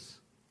Jesus.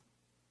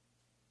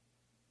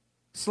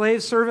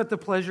 Slaves serve at the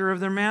pleasure of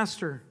their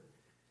master.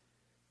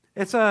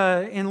 It's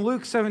in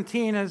Luke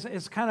 17,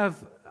 it's kind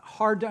of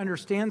hard to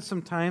understand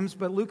sometimes,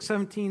 but Luke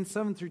 17,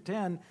 7 through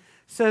 10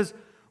 says,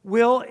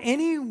 will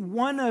any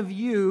one of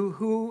you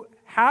who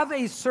have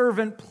a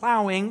servant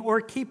plowing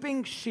or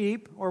keeping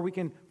sheep, or we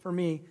can, for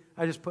me,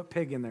 I just put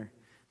pig in there.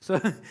 So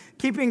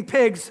keeping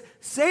pigs,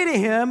 say to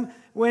him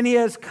when he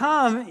has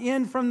come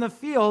in from the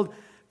field,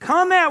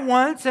 come at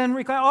once and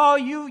recline. Oh,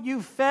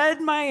 you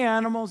fed my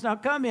animals. Now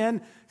come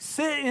in,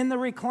 sit in the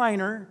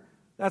recliner.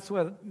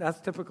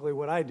 That's typically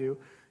what I do.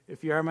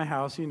 If you're at my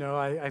house, you know,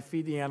 I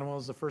feed the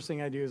animals. The first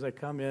thing I do is I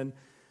come in,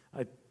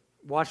 I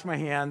wash my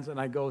hands, and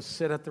I go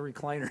sit at the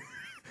recliner.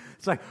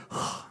 It's like,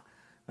 oh,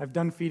 I've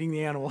done feeding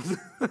the animals.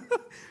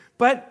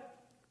 But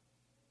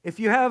if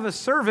you have a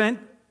servant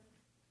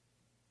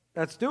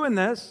that's doing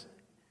this,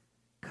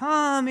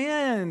 come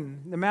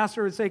in. The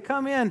master would say,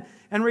 come in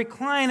and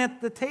recline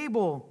at the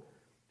table.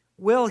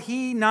 Would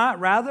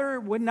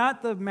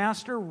not the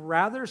master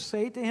rather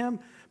say to him,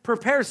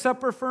 prepare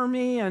supper for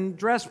me and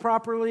dress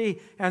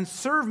properly and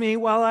serve me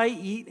while I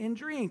eat and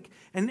drink.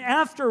 And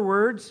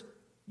afterwards,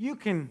 you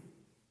can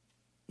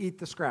eat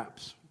the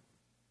scraps.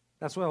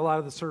 That's what a lot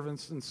of the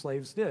servants and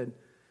slaves did.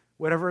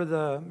 Whatever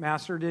the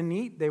master didn't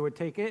eat, they would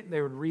take it,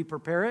 they would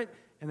re-prepare it,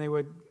 and they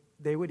would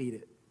eat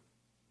it.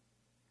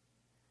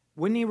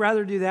 Wouldn't he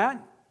rather do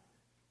that?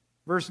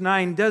 Verse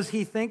 9, does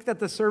he think that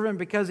the servant,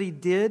 because he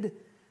did,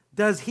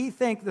 does he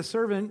thank the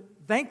servant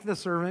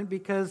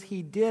because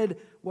he did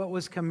what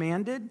was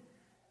commanded?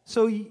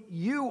 So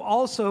you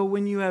also,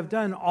 when you have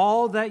done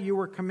all that you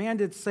were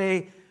commanded,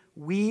 say,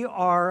 we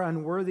are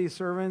unworthy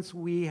servants,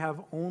 we have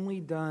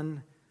only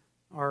done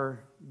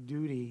our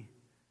duty.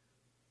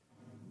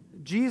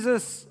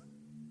 Jesus'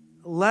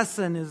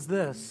 lesson is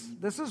this.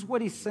 This is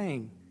what he's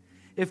saying.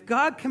 If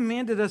God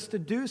commanded us to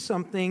do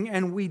something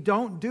and we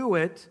don't do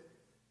it,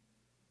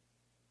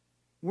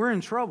 we're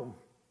in trouble.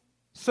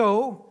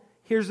 So,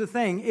 here's the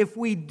thing. If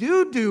we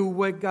do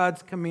what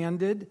God's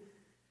commanded,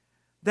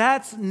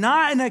 that's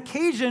not an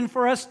occasion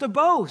for us to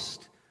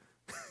boast.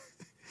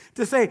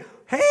 To say,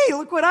 hey,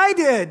 look what I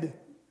did.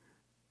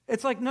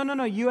 It's like,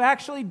 no, you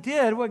actually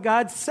did what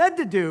God said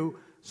to do,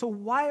 so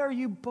why are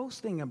you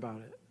boasting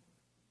about it?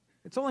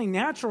 It's only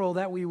natural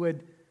that we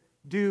would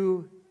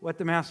do what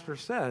the Master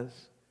says.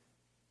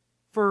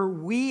 For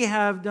we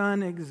have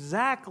done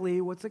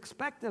exactly what's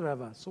expected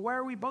of us. So why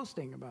are we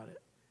boasting about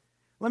it?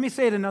 Let me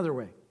say it another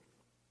way.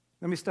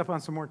 Let me step on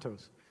some more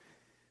toes.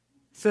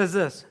 It says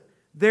this,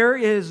 there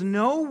is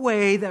no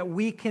way that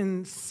we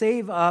can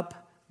save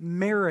up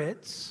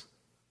merits.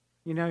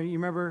 You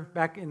remember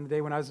back in the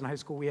day when I was in high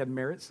school, we had a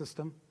merit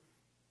system.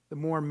 The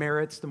more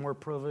merits, the more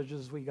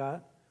privileges we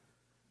got.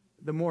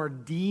 The more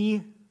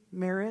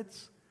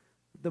demerits,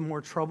 the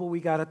more trouble we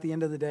got at the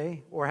end of the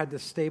day, or had to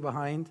stay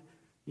behind,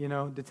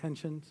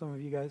 detention, some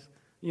of you guys.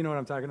 You know what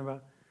I'm talking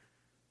about?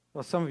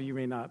 Well, some of you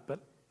may not, but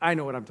I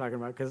know what I'm talking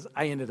about because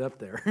I ended up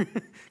there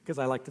because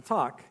I like to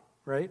talk,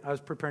 right? I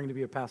was preparing to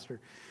be a pastor.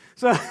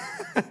 So,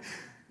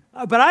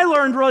 but I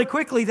learned really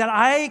quickly that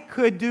I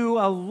could do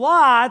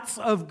lots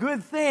of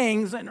good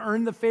things and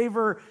earn the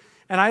favor,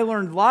 and I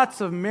learned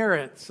lots of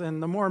merits,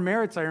 and the more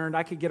merits I earned,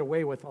 I could get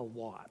away with a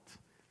lot.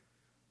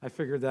 I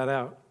figured that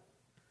out.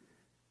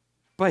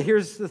 But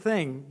here's the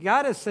thing.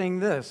 God is saying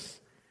this.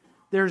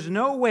 There's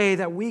no way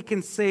that we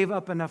can save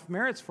up enough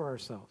merits for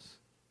ourselves.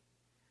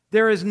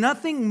 There is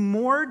nothing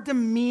more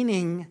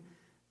demeaning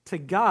to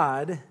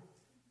God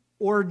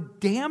or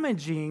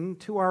damaging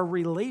to our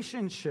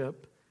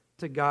relationship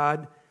to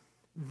God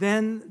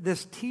than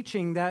this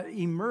teaching that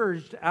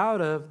emerged out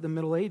of the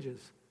Middle Ages.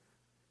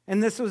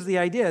 And this was the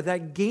idea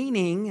that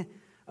gaining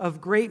of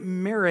great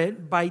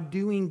merit by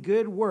doing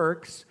good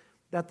works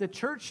that the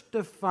church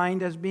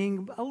defined as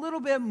being a little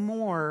bit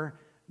more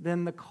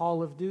than the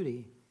call of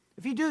duty.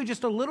 If you do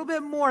just a little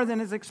bit more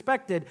than is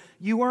expected,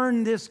 you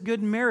earn this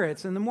good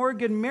merits. And the more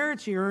good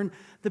merits you earn,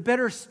 the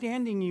better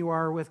standing you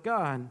are with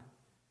God.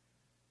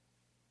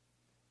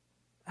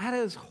 That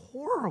is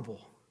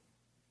horrible.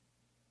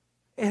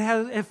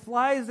 It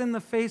flies in the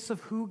face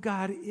of who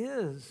God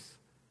is.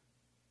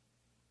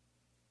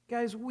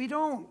 Guys, we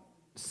don't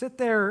sit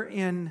there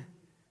and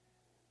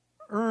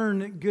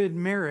earn good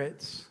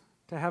merits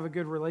to have a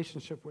good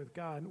relationship with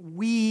God.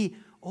 We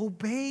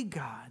obey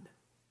God.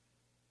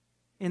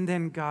 And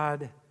then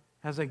God,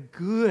 as a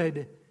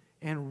good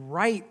and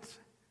right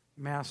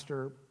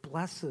master,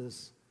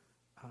 blesses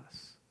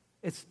us.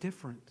 It's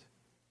different.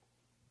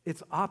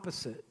 It's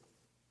opposite.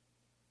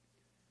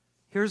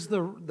 Here's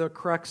the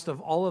crux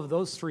of all of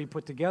those three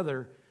put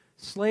together.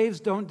 Slaves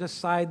don't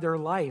decide their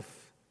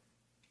life.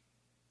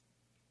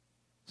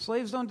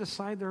 Slaves don't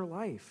decide their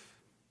life.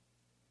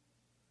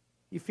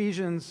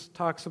 Ephesians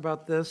talks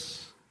about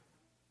this,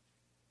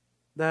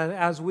 that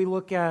as we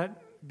look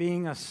at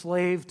being a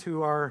slave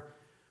to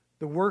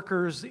the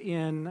workers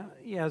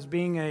as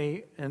being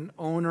an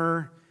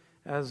owner,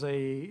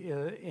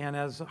 and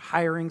as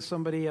hiring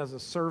somebody as a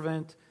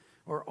servant,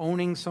 or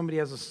owning somebody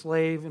as a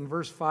slave. In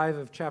verse 5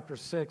 of chapter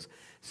 6,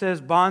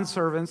 says,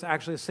 bondservants,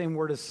 actually the same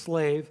word as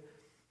slave.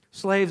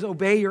 Slaves,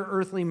 obey your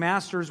earthly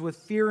masters with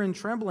fear and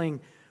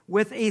trembling,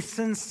 with a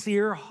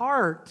sincere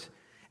heart,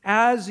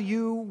 as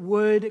you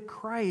would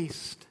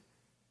Christ.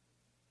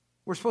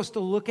 We're supposed to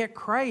look at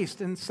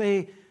Christ and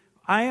say,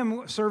 I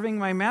am serving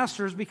my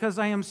masters because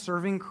I am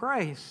serving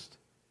Christ.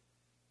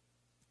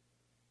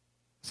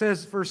 It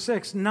says, verse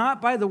 6,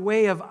 not by the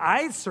way of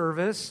eye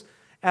service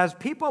as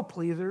people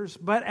pleasers,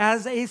 but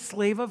as a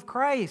slave of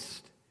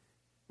Christ.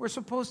 We're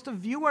supposed to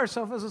view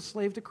ourselves as a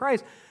slave to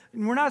Christ.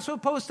 And we're not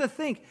supposed to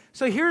think.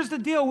 So here's the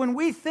deal. When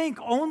we think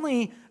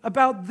only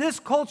about this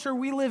culture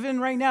we live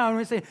in right now, and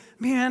we say,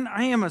 man,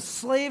 I am a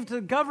slave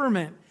to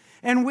government.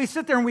 And we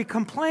sit there and we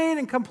complain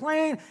and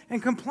complain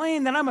and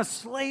complain that I'm a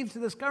slave to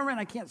this government.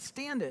 I can't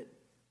stand it.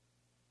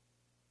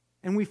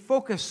 And we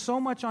focus so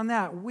much on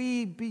that,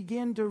 we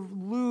begin to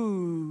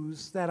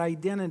lose that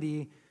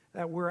identity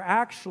that we're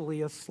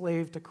actually a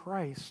slave to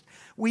Christ.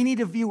 We need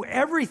to view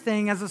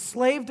everything as a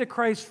slave to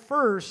Christ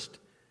first,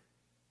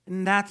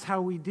 and that's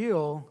how we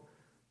deal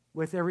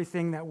with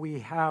everything that we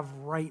have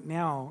right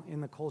now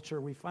in the culture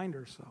we find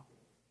ourselves.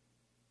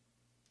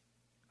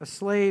 A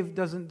slave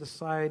doesn't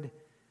decide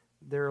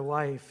their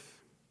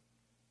life.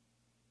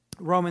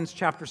 Romans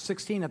chapter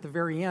 16, at the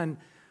very end,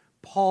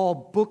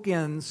 Paul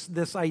bookends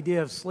this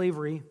idea of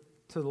slavery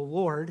to the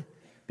Lord,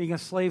 being a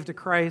slave to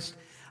Christ.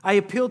 I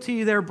appeal to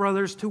you there,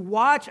 brothers, to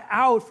watch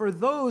out for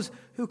those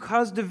who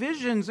cause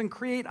divisions and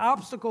create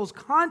obstacles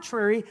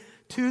contrary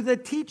to the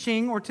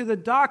teaching or to the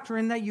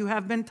doctrine that you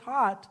have been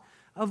taught.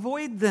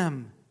 Avoid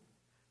them.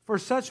 For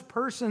such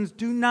persons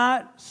do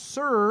not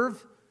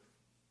serve,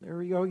 there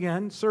we go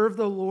again, serve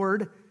the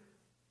Lord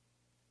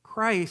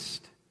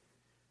Christ,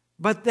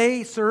 but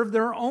they serve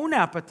their own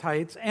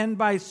appetites, and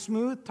by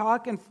smooth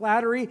talk and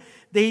flattery,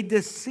 they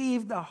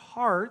deceive the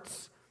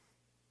hearts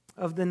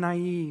of the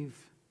naive.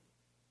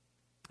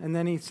 And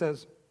then he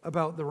says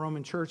about the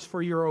Roman church,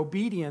 for your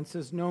obedience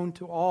is known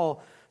to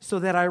all, so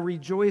that I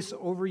rejoice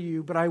over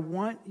you, but I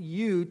want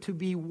you to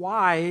be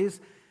wise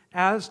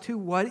as to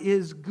what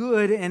is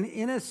good and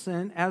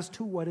innocent as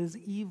to what is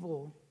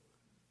evil.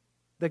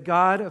 The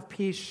God of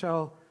peace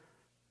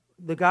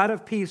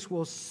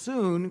will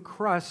soon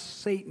crush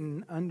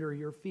Satan under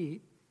your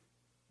feet.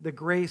 The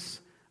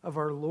grace of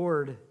our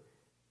Lord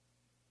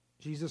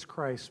Jesus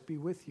Christ be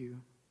with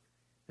you.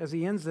 As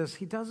he ends this,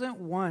 he doesn't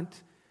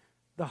want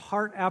the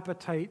heart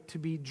appetite to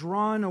be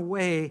drawn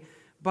away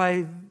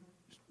by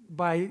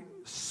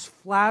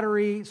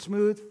flattery,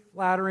 smooth,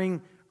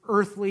 flattering,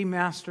 earthly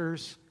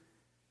masters.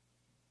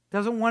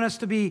 Doesn't want us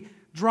to be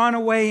drawn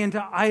away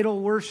into idol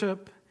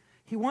worship.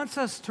 He wants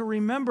us to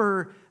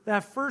remember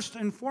that first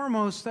and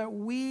foremost, that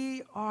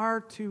we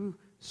are to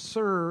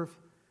serve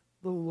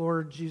the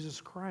Lord Jesus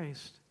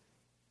Christ.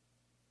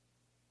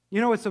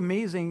 You know what's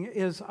amazing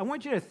is I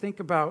want you to think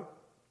about,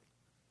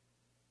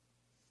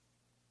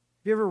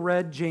 have you ever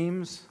read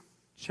James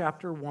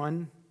chapter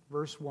 1,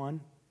 verse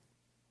 1?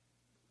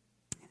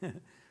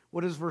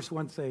 What does verse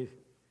 1 say?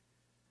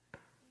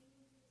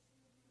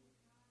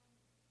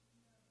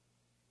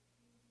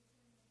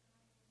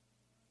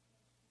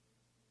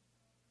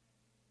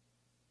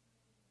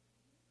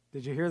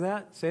 Did you hear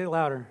that? Say it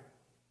louder,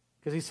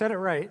 because he said it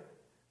right.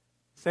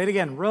 Say it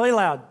again, really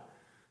loud.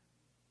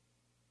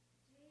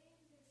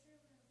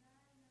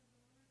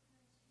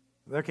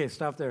 Okay,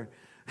 stop there.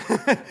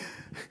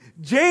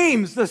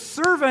 James, the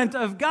servant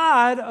of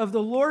God, of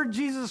the Lord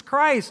Jesus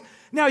Christ.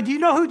 Now, do you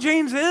know who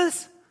James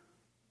is?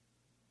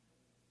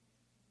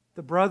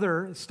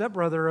 The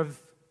stepbrother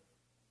of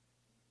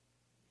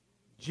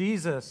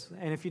Jesus.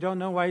 And if you don't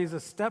know why he's a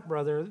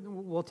stepbrother,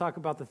 we'll talk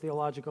about the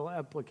theological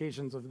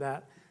applications of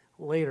that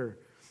later.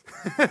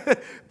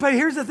 But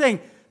here's the thing.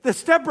 The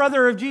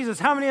stepbrother of Jesus,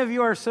 how many of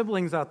you are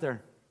siblings out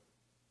there?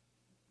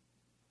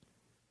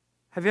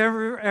 Have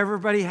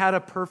everybody had a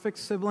perfect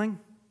sibling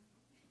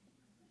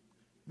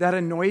that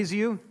annoys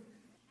you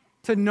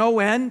to no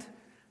end?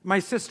 My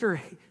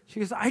sister, she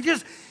goes, I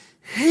just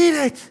hate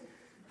it.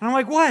 And I'm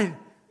like, what?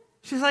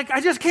 She's like,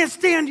 I just can't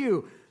stand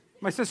you.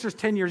 My sister's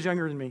 10 years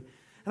younger than me.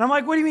 And I'm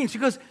like, what do you mean? She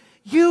goes,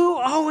 you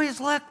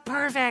always look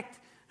perfect.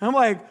 And I'm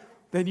like,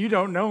 then you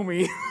don't know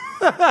me.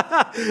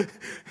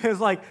 It's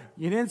like,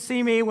 you didn't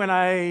see me when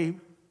and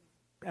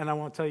I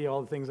won't tell you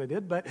all the things I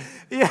did, but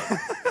yeah.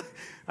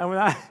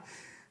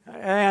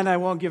 And I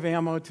won't give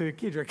ammo to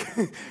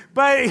Kedrick.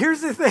 But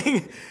here's the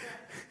thing.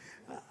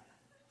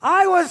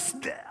 I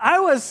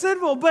was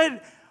sinful,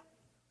 but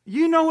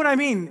you know what I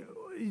mean.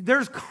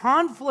 There's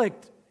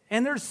conflict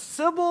and there's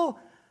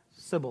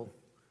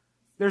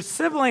there's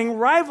sibling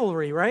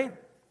rivalry, right?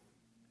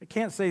 I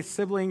can't say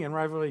sibling and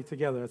rivalry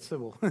together. That's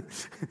civil.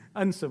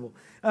 Uncivil.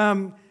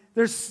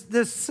 There's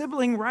this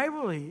sibling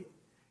rivalry.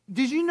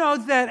 Did you know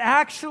that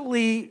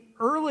actually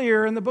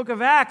earlier in the book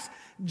of Acts,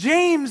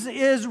 James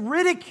is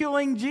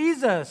ridiculing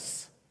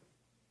Jesus?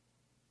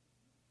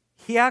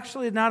 He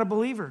actually is not a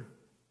believer.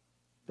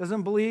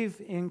 Doesn't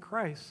believe in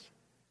Christ.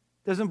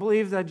 Doesn't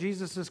believe that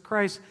Jesus is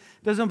Christ.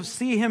 Doesn't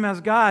see him as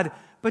God.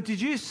 But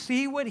did you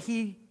see what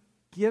he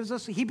gives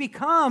us?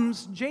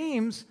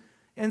 James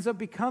ends up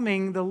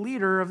becoming the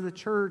leader of the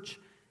church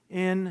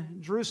in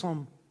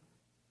Jerusalem.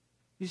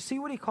 You see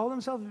what he called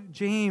himself?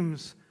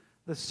 James,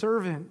 the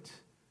servant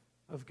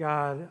of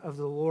God, of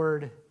the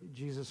Lord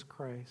Jesus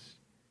Christ.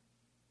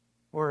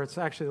 Or it's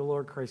actually the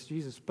Lord Christ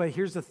Jesus. But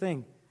here's the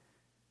thing.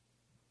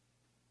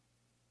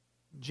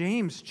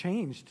 James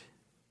changed.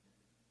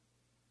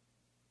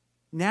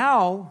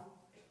 Now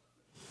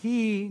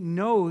he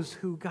knows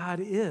who God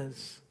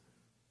is.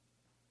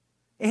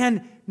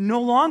 And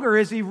no longer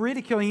is he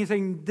ridiculing. He's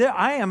saying,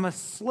 I am a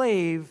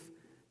slave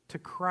to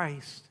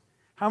Christ.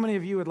 How many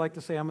of you would like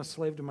to say, I'm a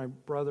slave to my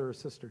brother or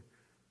sister?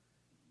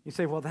 You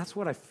say, well, that's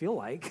what I feel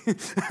like.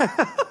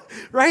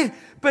 Right?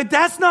 But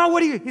that's not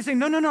what he's saying.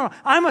 No.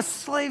 I'm a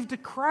slave to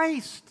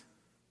Christ.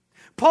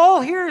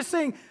 Paul here is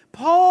saying,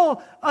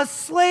 Paul, a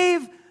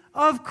slave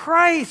of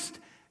Christ.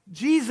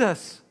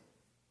 Jesus.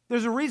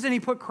 There's a reason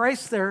he put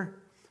Christ there.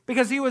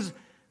 Because he was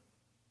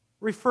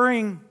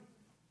referring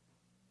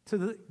to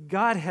the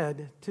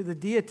Godhead, to the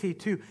deity,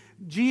 to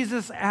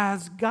Jesus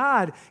as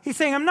God. He's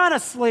saying, I'm not a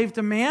slave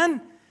to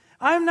man.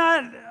 I'm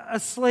not a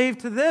slave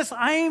to this.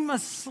 I'm a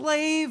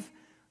slave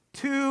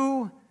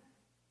to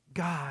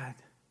God.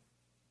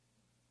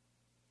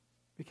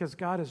 Because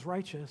God is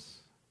righteous.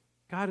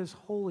 God is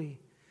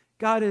holy.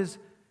 God is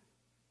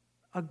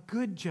a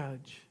good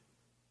judge.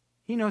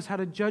 He knows how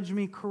to judge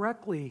me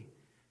correctly.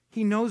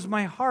 He knows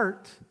my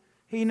heart.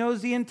 He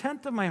knows the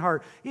intent of my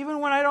heart. Even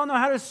when I don't know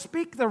how to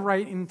speak the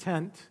right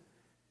intent,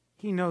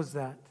 He knows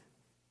that.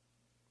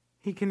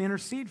 He can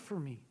intercede for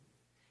me.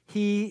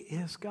 He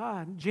is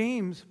God.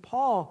 James,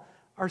 Paul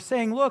are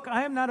saying, look,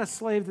 I am not a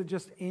slave to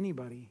just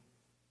anybody.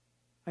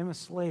 I'm a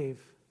slave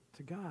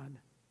to God.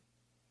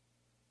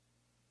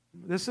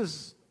 This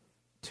is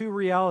two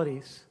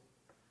realities.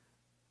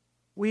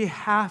 We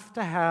have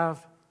to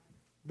have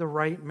the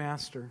right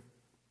master.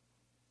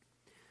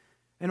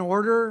 In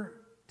order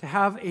to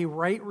have a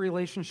right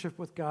relationship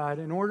with God,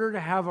 in order to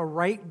have a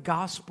right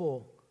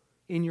gospel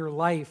in your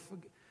life,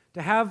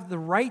 to have the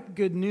right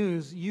good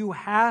news, you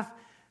have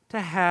to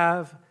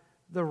have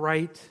the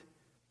right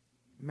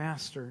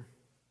master.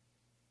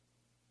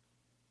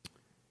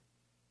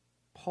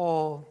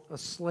 Paul, a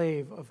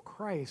slave of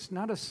Christ,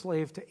 not a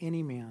slave to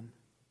any man.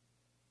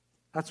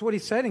 That's what he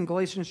said in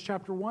Galatians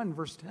chapter 1,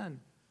 verse 10.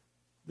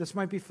 This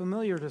might be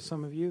familiar to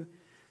some of you.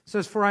 It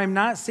says, for I am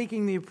not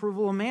seeking the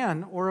approval of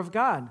man or of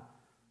God.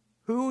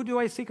 Who do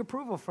I seek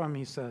approval from,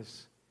 he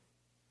says.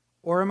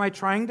 Or am I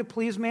trying to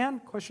please man?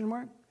 Question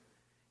mark.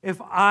 If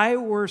I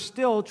were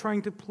still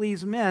trying to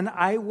please men,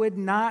 I would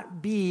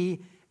not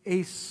be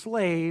a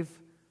slave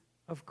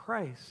of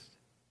Christ.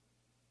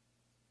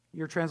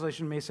 Your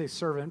translation may say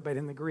servant, but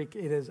in the Greek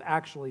it is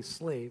actually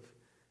slave.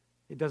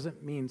 It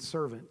doesn't mean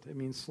servant, it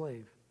means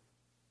slave.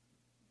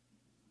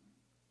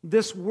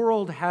 This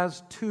world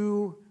has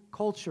two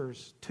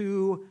cultures,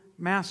 two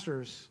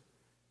masters.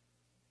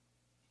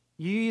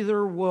 You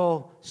either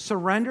will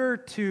surrender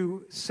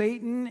to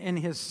Satan and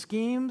his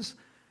schemes,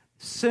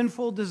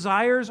 sinful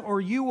desires,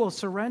 or you will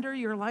surrender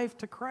your life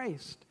to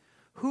Christ.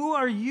 Who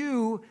are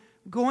you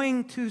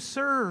going to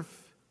serve?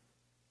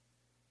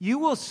 You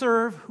will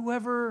serve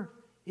whoever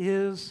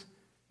is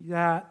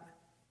that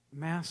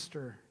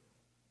master.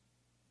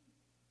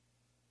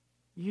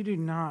 You do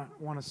not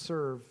want to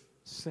serve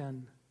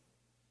sin.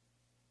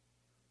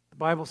 The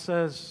Bible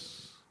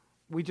says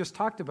We just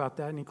talked about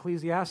that in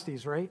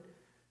Ecclesiastes, right?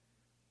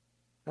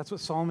 That's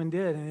what Solomon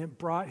did, and it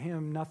brought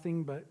him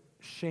nothing but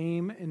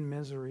shame and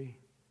misery.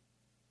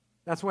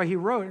 That's why he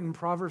wrote in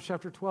Proverbs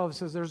chapter 12, it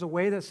says, there's a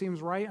way that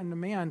seems right unto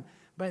man,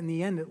 but in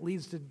the end it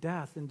leads to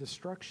death and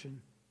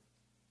destruction.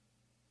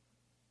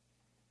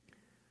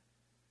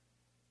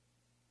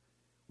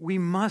 We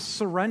must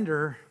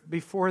surrender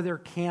before there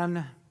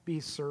can be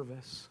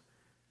service.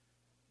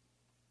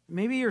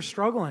 Maybe you're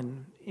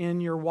struggling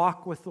in your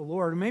walk with the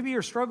Lord. Maybe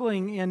you're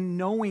struggling in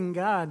knowing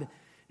God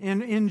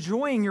and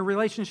enjoying your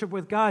relationship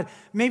with God.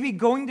 Maybe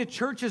going to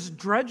church is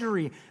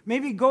drudgery.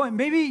 Maybe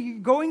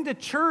going to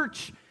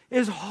church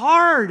is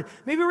hard.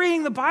 Maybe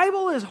reading the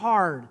Bible is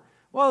hard.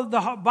 Well, the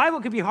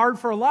Bible could be hard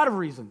for a lot of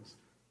reasons.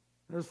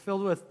 It's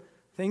filled with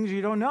things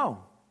you don't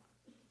know,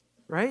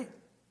 right?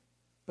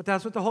 But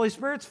that's what the Holy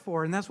Spirit's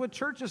for, and that's what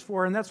church is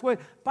for, and that's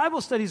what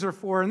Bible studies are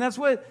for, and that's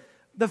what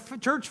the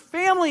church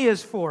family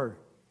is for.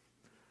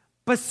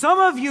 But some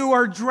of you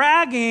are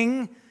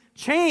dragging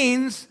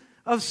chains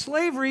of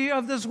slavery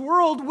of this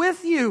world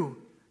with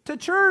you to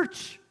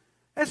church.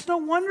 It's no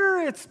wonder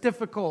it's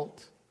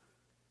difficult.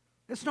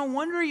 It's no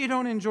wonder you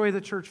don't enjoy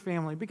the church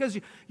family, because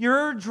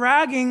you're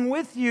dragging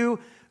with you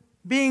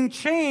being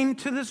chained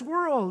to this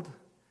world,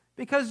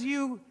 because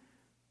you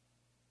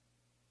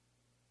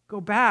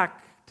go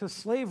back to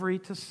slavery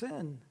to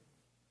sin.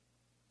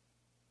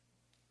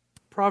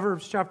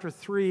 Proverbs chapter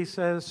 3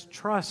 says,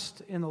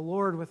 trust in the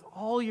Lord with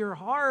all your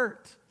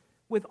heart.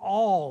 With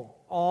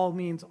all. All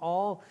means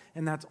all,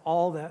 and that's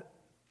all that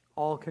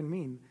all can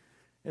mean.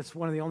 It's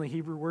one of the only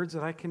Hebrew words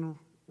that I can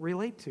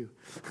relate to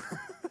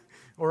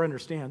or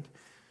understand.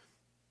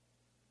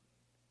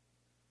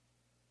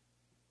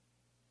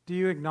 Do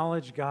you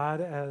acknowledge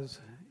God as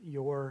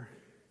your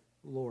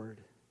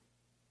Lord?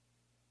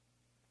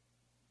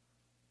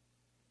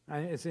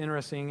 It's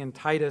interesting, in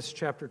Titus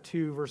chapter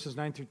 2, verses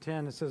 9 through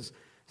 10, it says,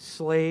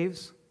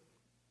 slaves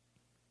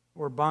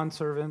or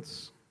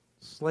bondservants,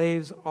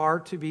 slaves are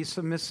to be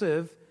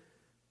submissive,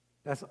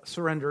 that's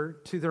surrender,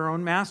 to their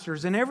own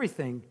masters in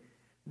everything.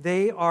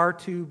 They are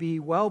to be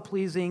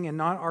well-pleasing and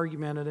not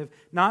argumentative,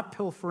 not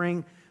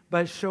pilfering,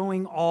 but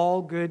showing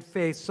all good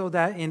faith, so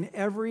that in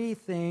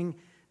everything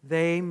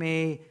they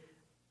may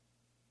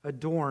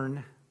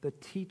adorn the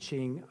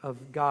teaching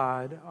of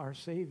God our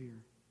Savior.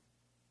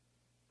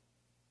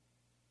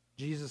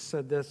 Jesus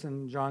said this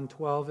in John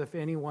 12, if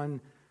anyone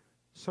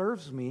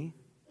serves me,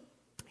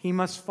 he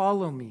must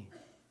follow me.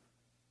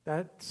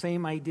 That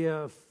same idea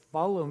of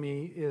follow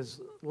me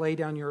is lay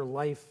down your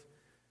life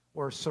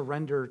or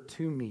surrender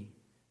to me.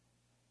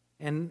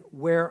 And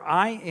where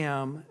I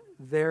am,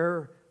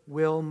 there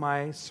will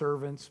my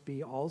servants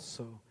be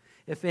also.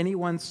 If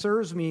anyone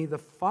serves me, the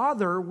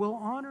Father will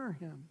honor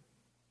him.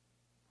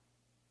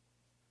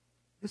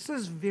 This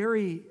is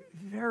very,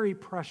 very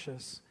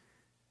precious,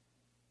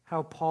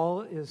 how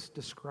Paul is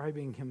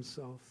describing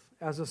himself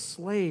as a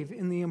slave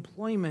in the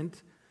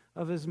employment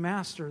of his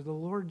master, the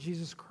Lord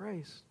Jesus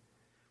Christ.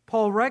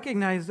 Paul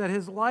recognized that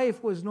his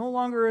life was no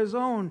longer his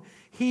own.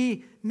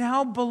 He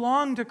now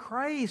belonged to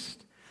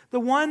Christ, the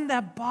one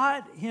that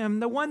bought him,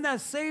 the one that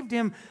saved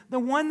him, the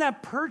one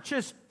that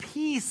purchased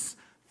peace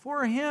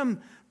for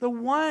him, the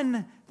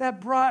one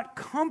that brought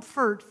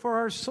comfort for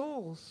our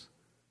souls.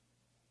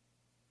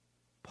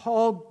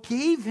 Paul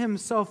gave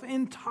himself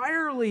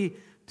entirely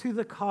to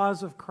the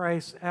cause of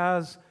Christ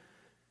as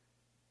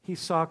he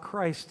saw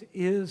Christ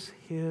is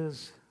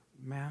his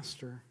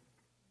master.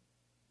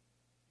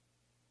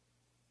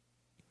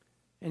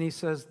 And he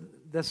says,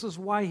 this is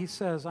why he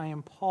says, I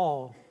am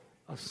Paul,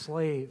 a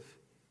slave.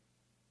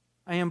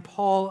 I am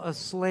Paul, a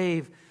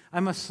slave.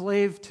 I'm a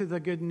slave to the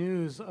good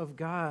news of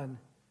God.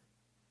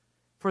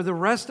 For the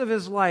rest of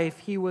his life,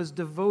 he was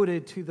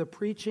devoted to the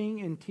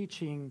preaching and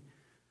teaching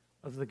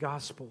of the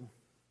gospel.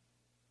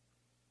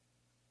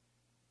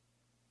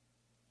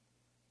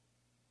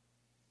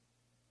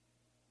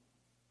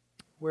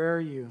 Where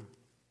are you?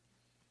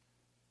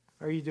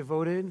 Are you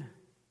devoted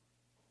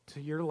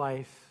to your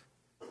life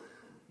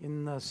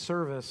in the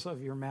service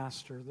of your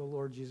master, the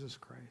Lord Jesus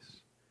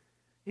Christ?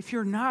 If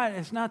you're not,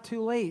 it's not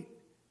too late.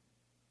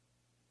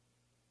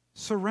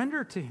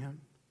 Surrender to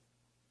him.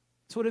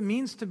 That's what it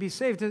means to be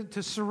saved,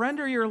 to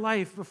surrender your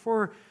life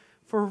for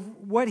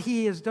what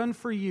he has done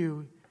for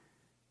you.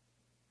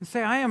 And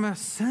say, I am a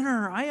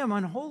sinner. I am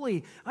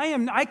unholy.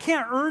 I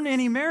can't earn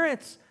any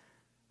merits.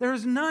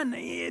 There's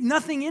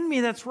nothing in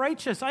me that's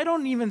righteous. I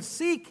don't even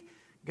seek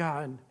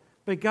God.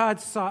 But God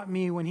sought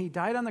me when he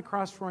died on the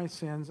cross for my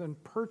sins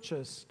and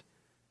purchased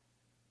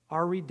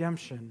our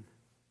redemption,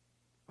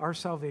 our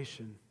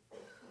salvation.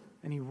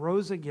 And he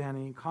rose again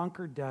and he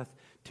conquered death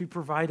to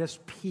provide us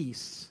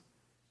peace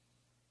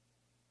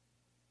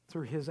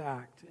through his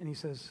act. And he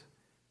says,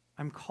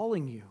 I'm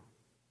calling you.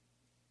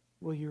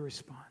 Will you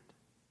respond?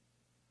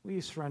 Will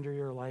you surrender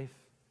your life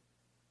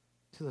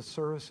to the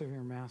service of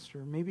your master?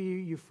 Maybe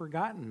you've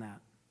forgotten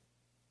that.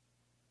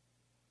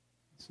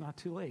 It's not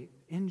too late.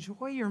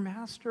 Enjoy your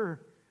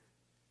master.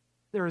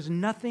 There is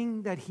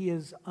nothing that he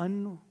is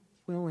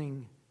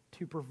unwilling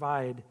to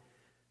provide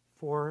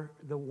for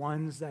the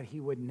ones that he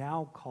would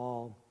now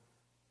call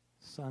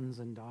sons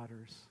and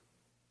daughters.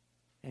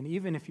 And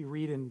even if you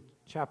read in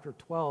chapter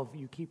 12,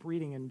 you keep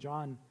reading in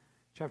John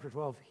chapter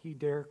 12, he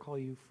dare call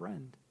you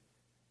friend.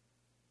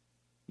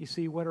 You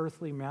see, what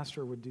earthly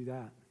master would do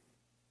that?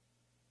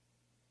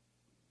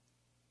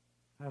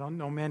 I don't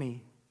know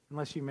many,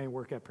 unless you may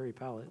work at Perry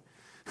Pallett.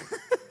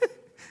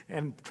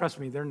 And trust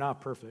me, they're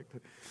not perfect.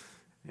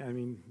 I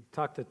mean,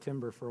 talk to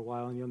Timber for a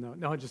while and you'll know.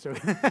 No, just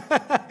joking.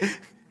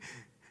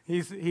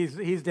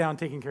 He's down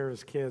taking care of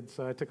his kids,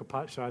 so I took a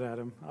pot shot at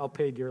him. I'll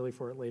pay dearly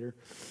for it later.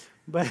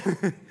 But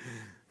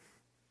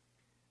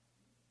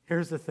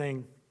here's the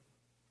thing.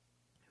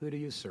 Who do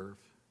you serve?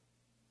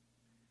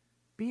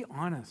 Be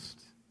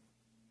honest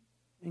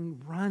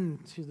and run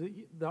to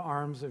the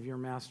arms of your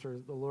master,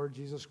 the Lord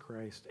Jesus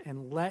Christ,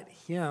 and let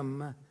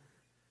him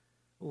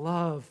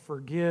love,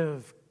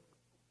 forgive,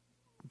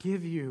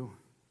 give you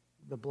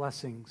the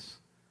blessings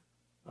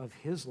of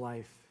his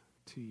life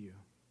to you.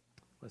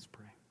 Let's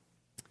pray.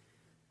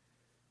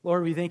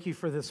 Lord, we thank you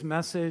for this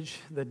message,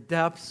 the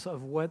depths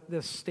of what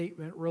this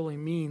statement really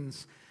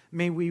means.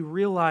 May we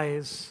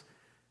realize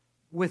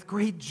with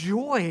great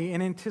joy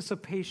and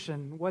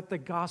anticipation what the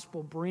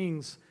gospel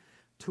brings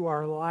to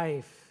our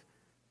life,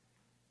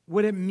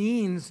 what it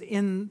means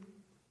in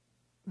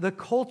the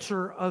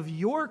culture of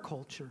your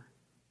culture,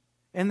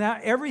 and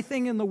that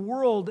everything in the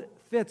world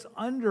fits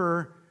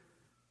under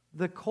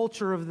the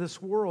culture of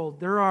this world.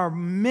 There are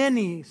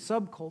many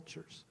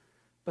subcultures,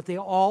 but they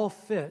all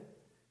fit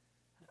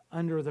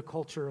under the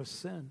culture of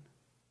sin,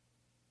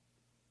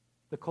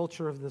 the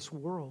culture of this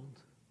world.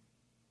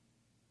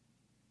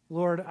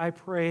 Lord, I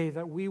pray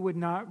that we would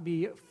not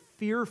be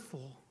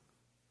fearful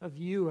of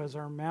you as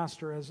our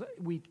master,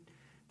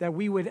 that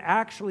we would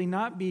actually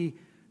not be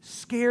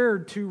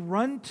scared to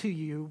run to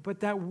you,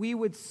 but that we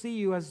would see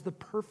you as the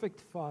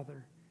perfect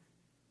Father.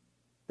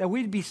 That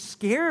we'd be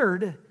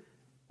scared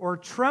or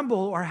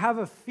tremble or have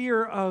a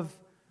fear of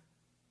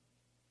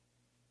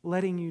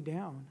letting you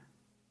down,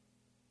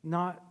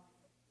 not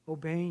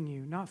obeying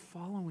you, not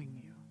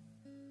following you.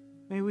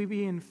 May we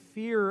be in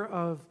fear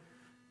of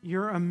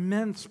your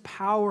immense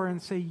power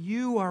and say,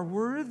 you are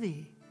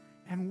worthy,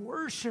 and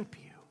worship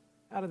you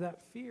out of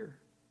that fear.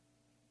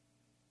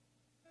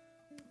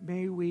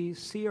 May we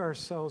see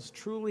ourselves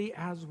truly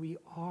as we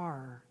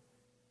are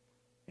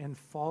and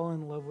fall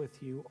in love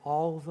with you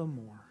all the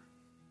more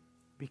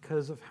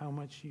because of how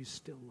much you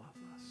still love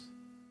us.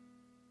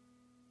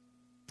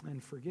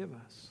 And forgive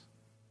us.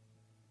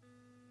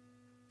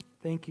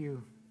 Thank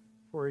you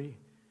for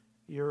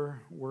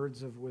your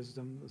words of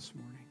wisdom this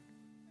morning.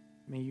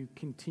 May you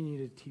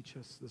continue to teach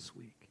us this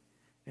week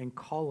and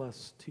call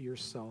us to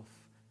yourself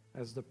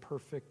as the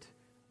perfect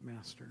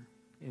master.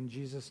 In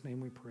Jesus'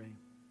 name we pray.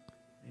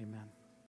 Amen.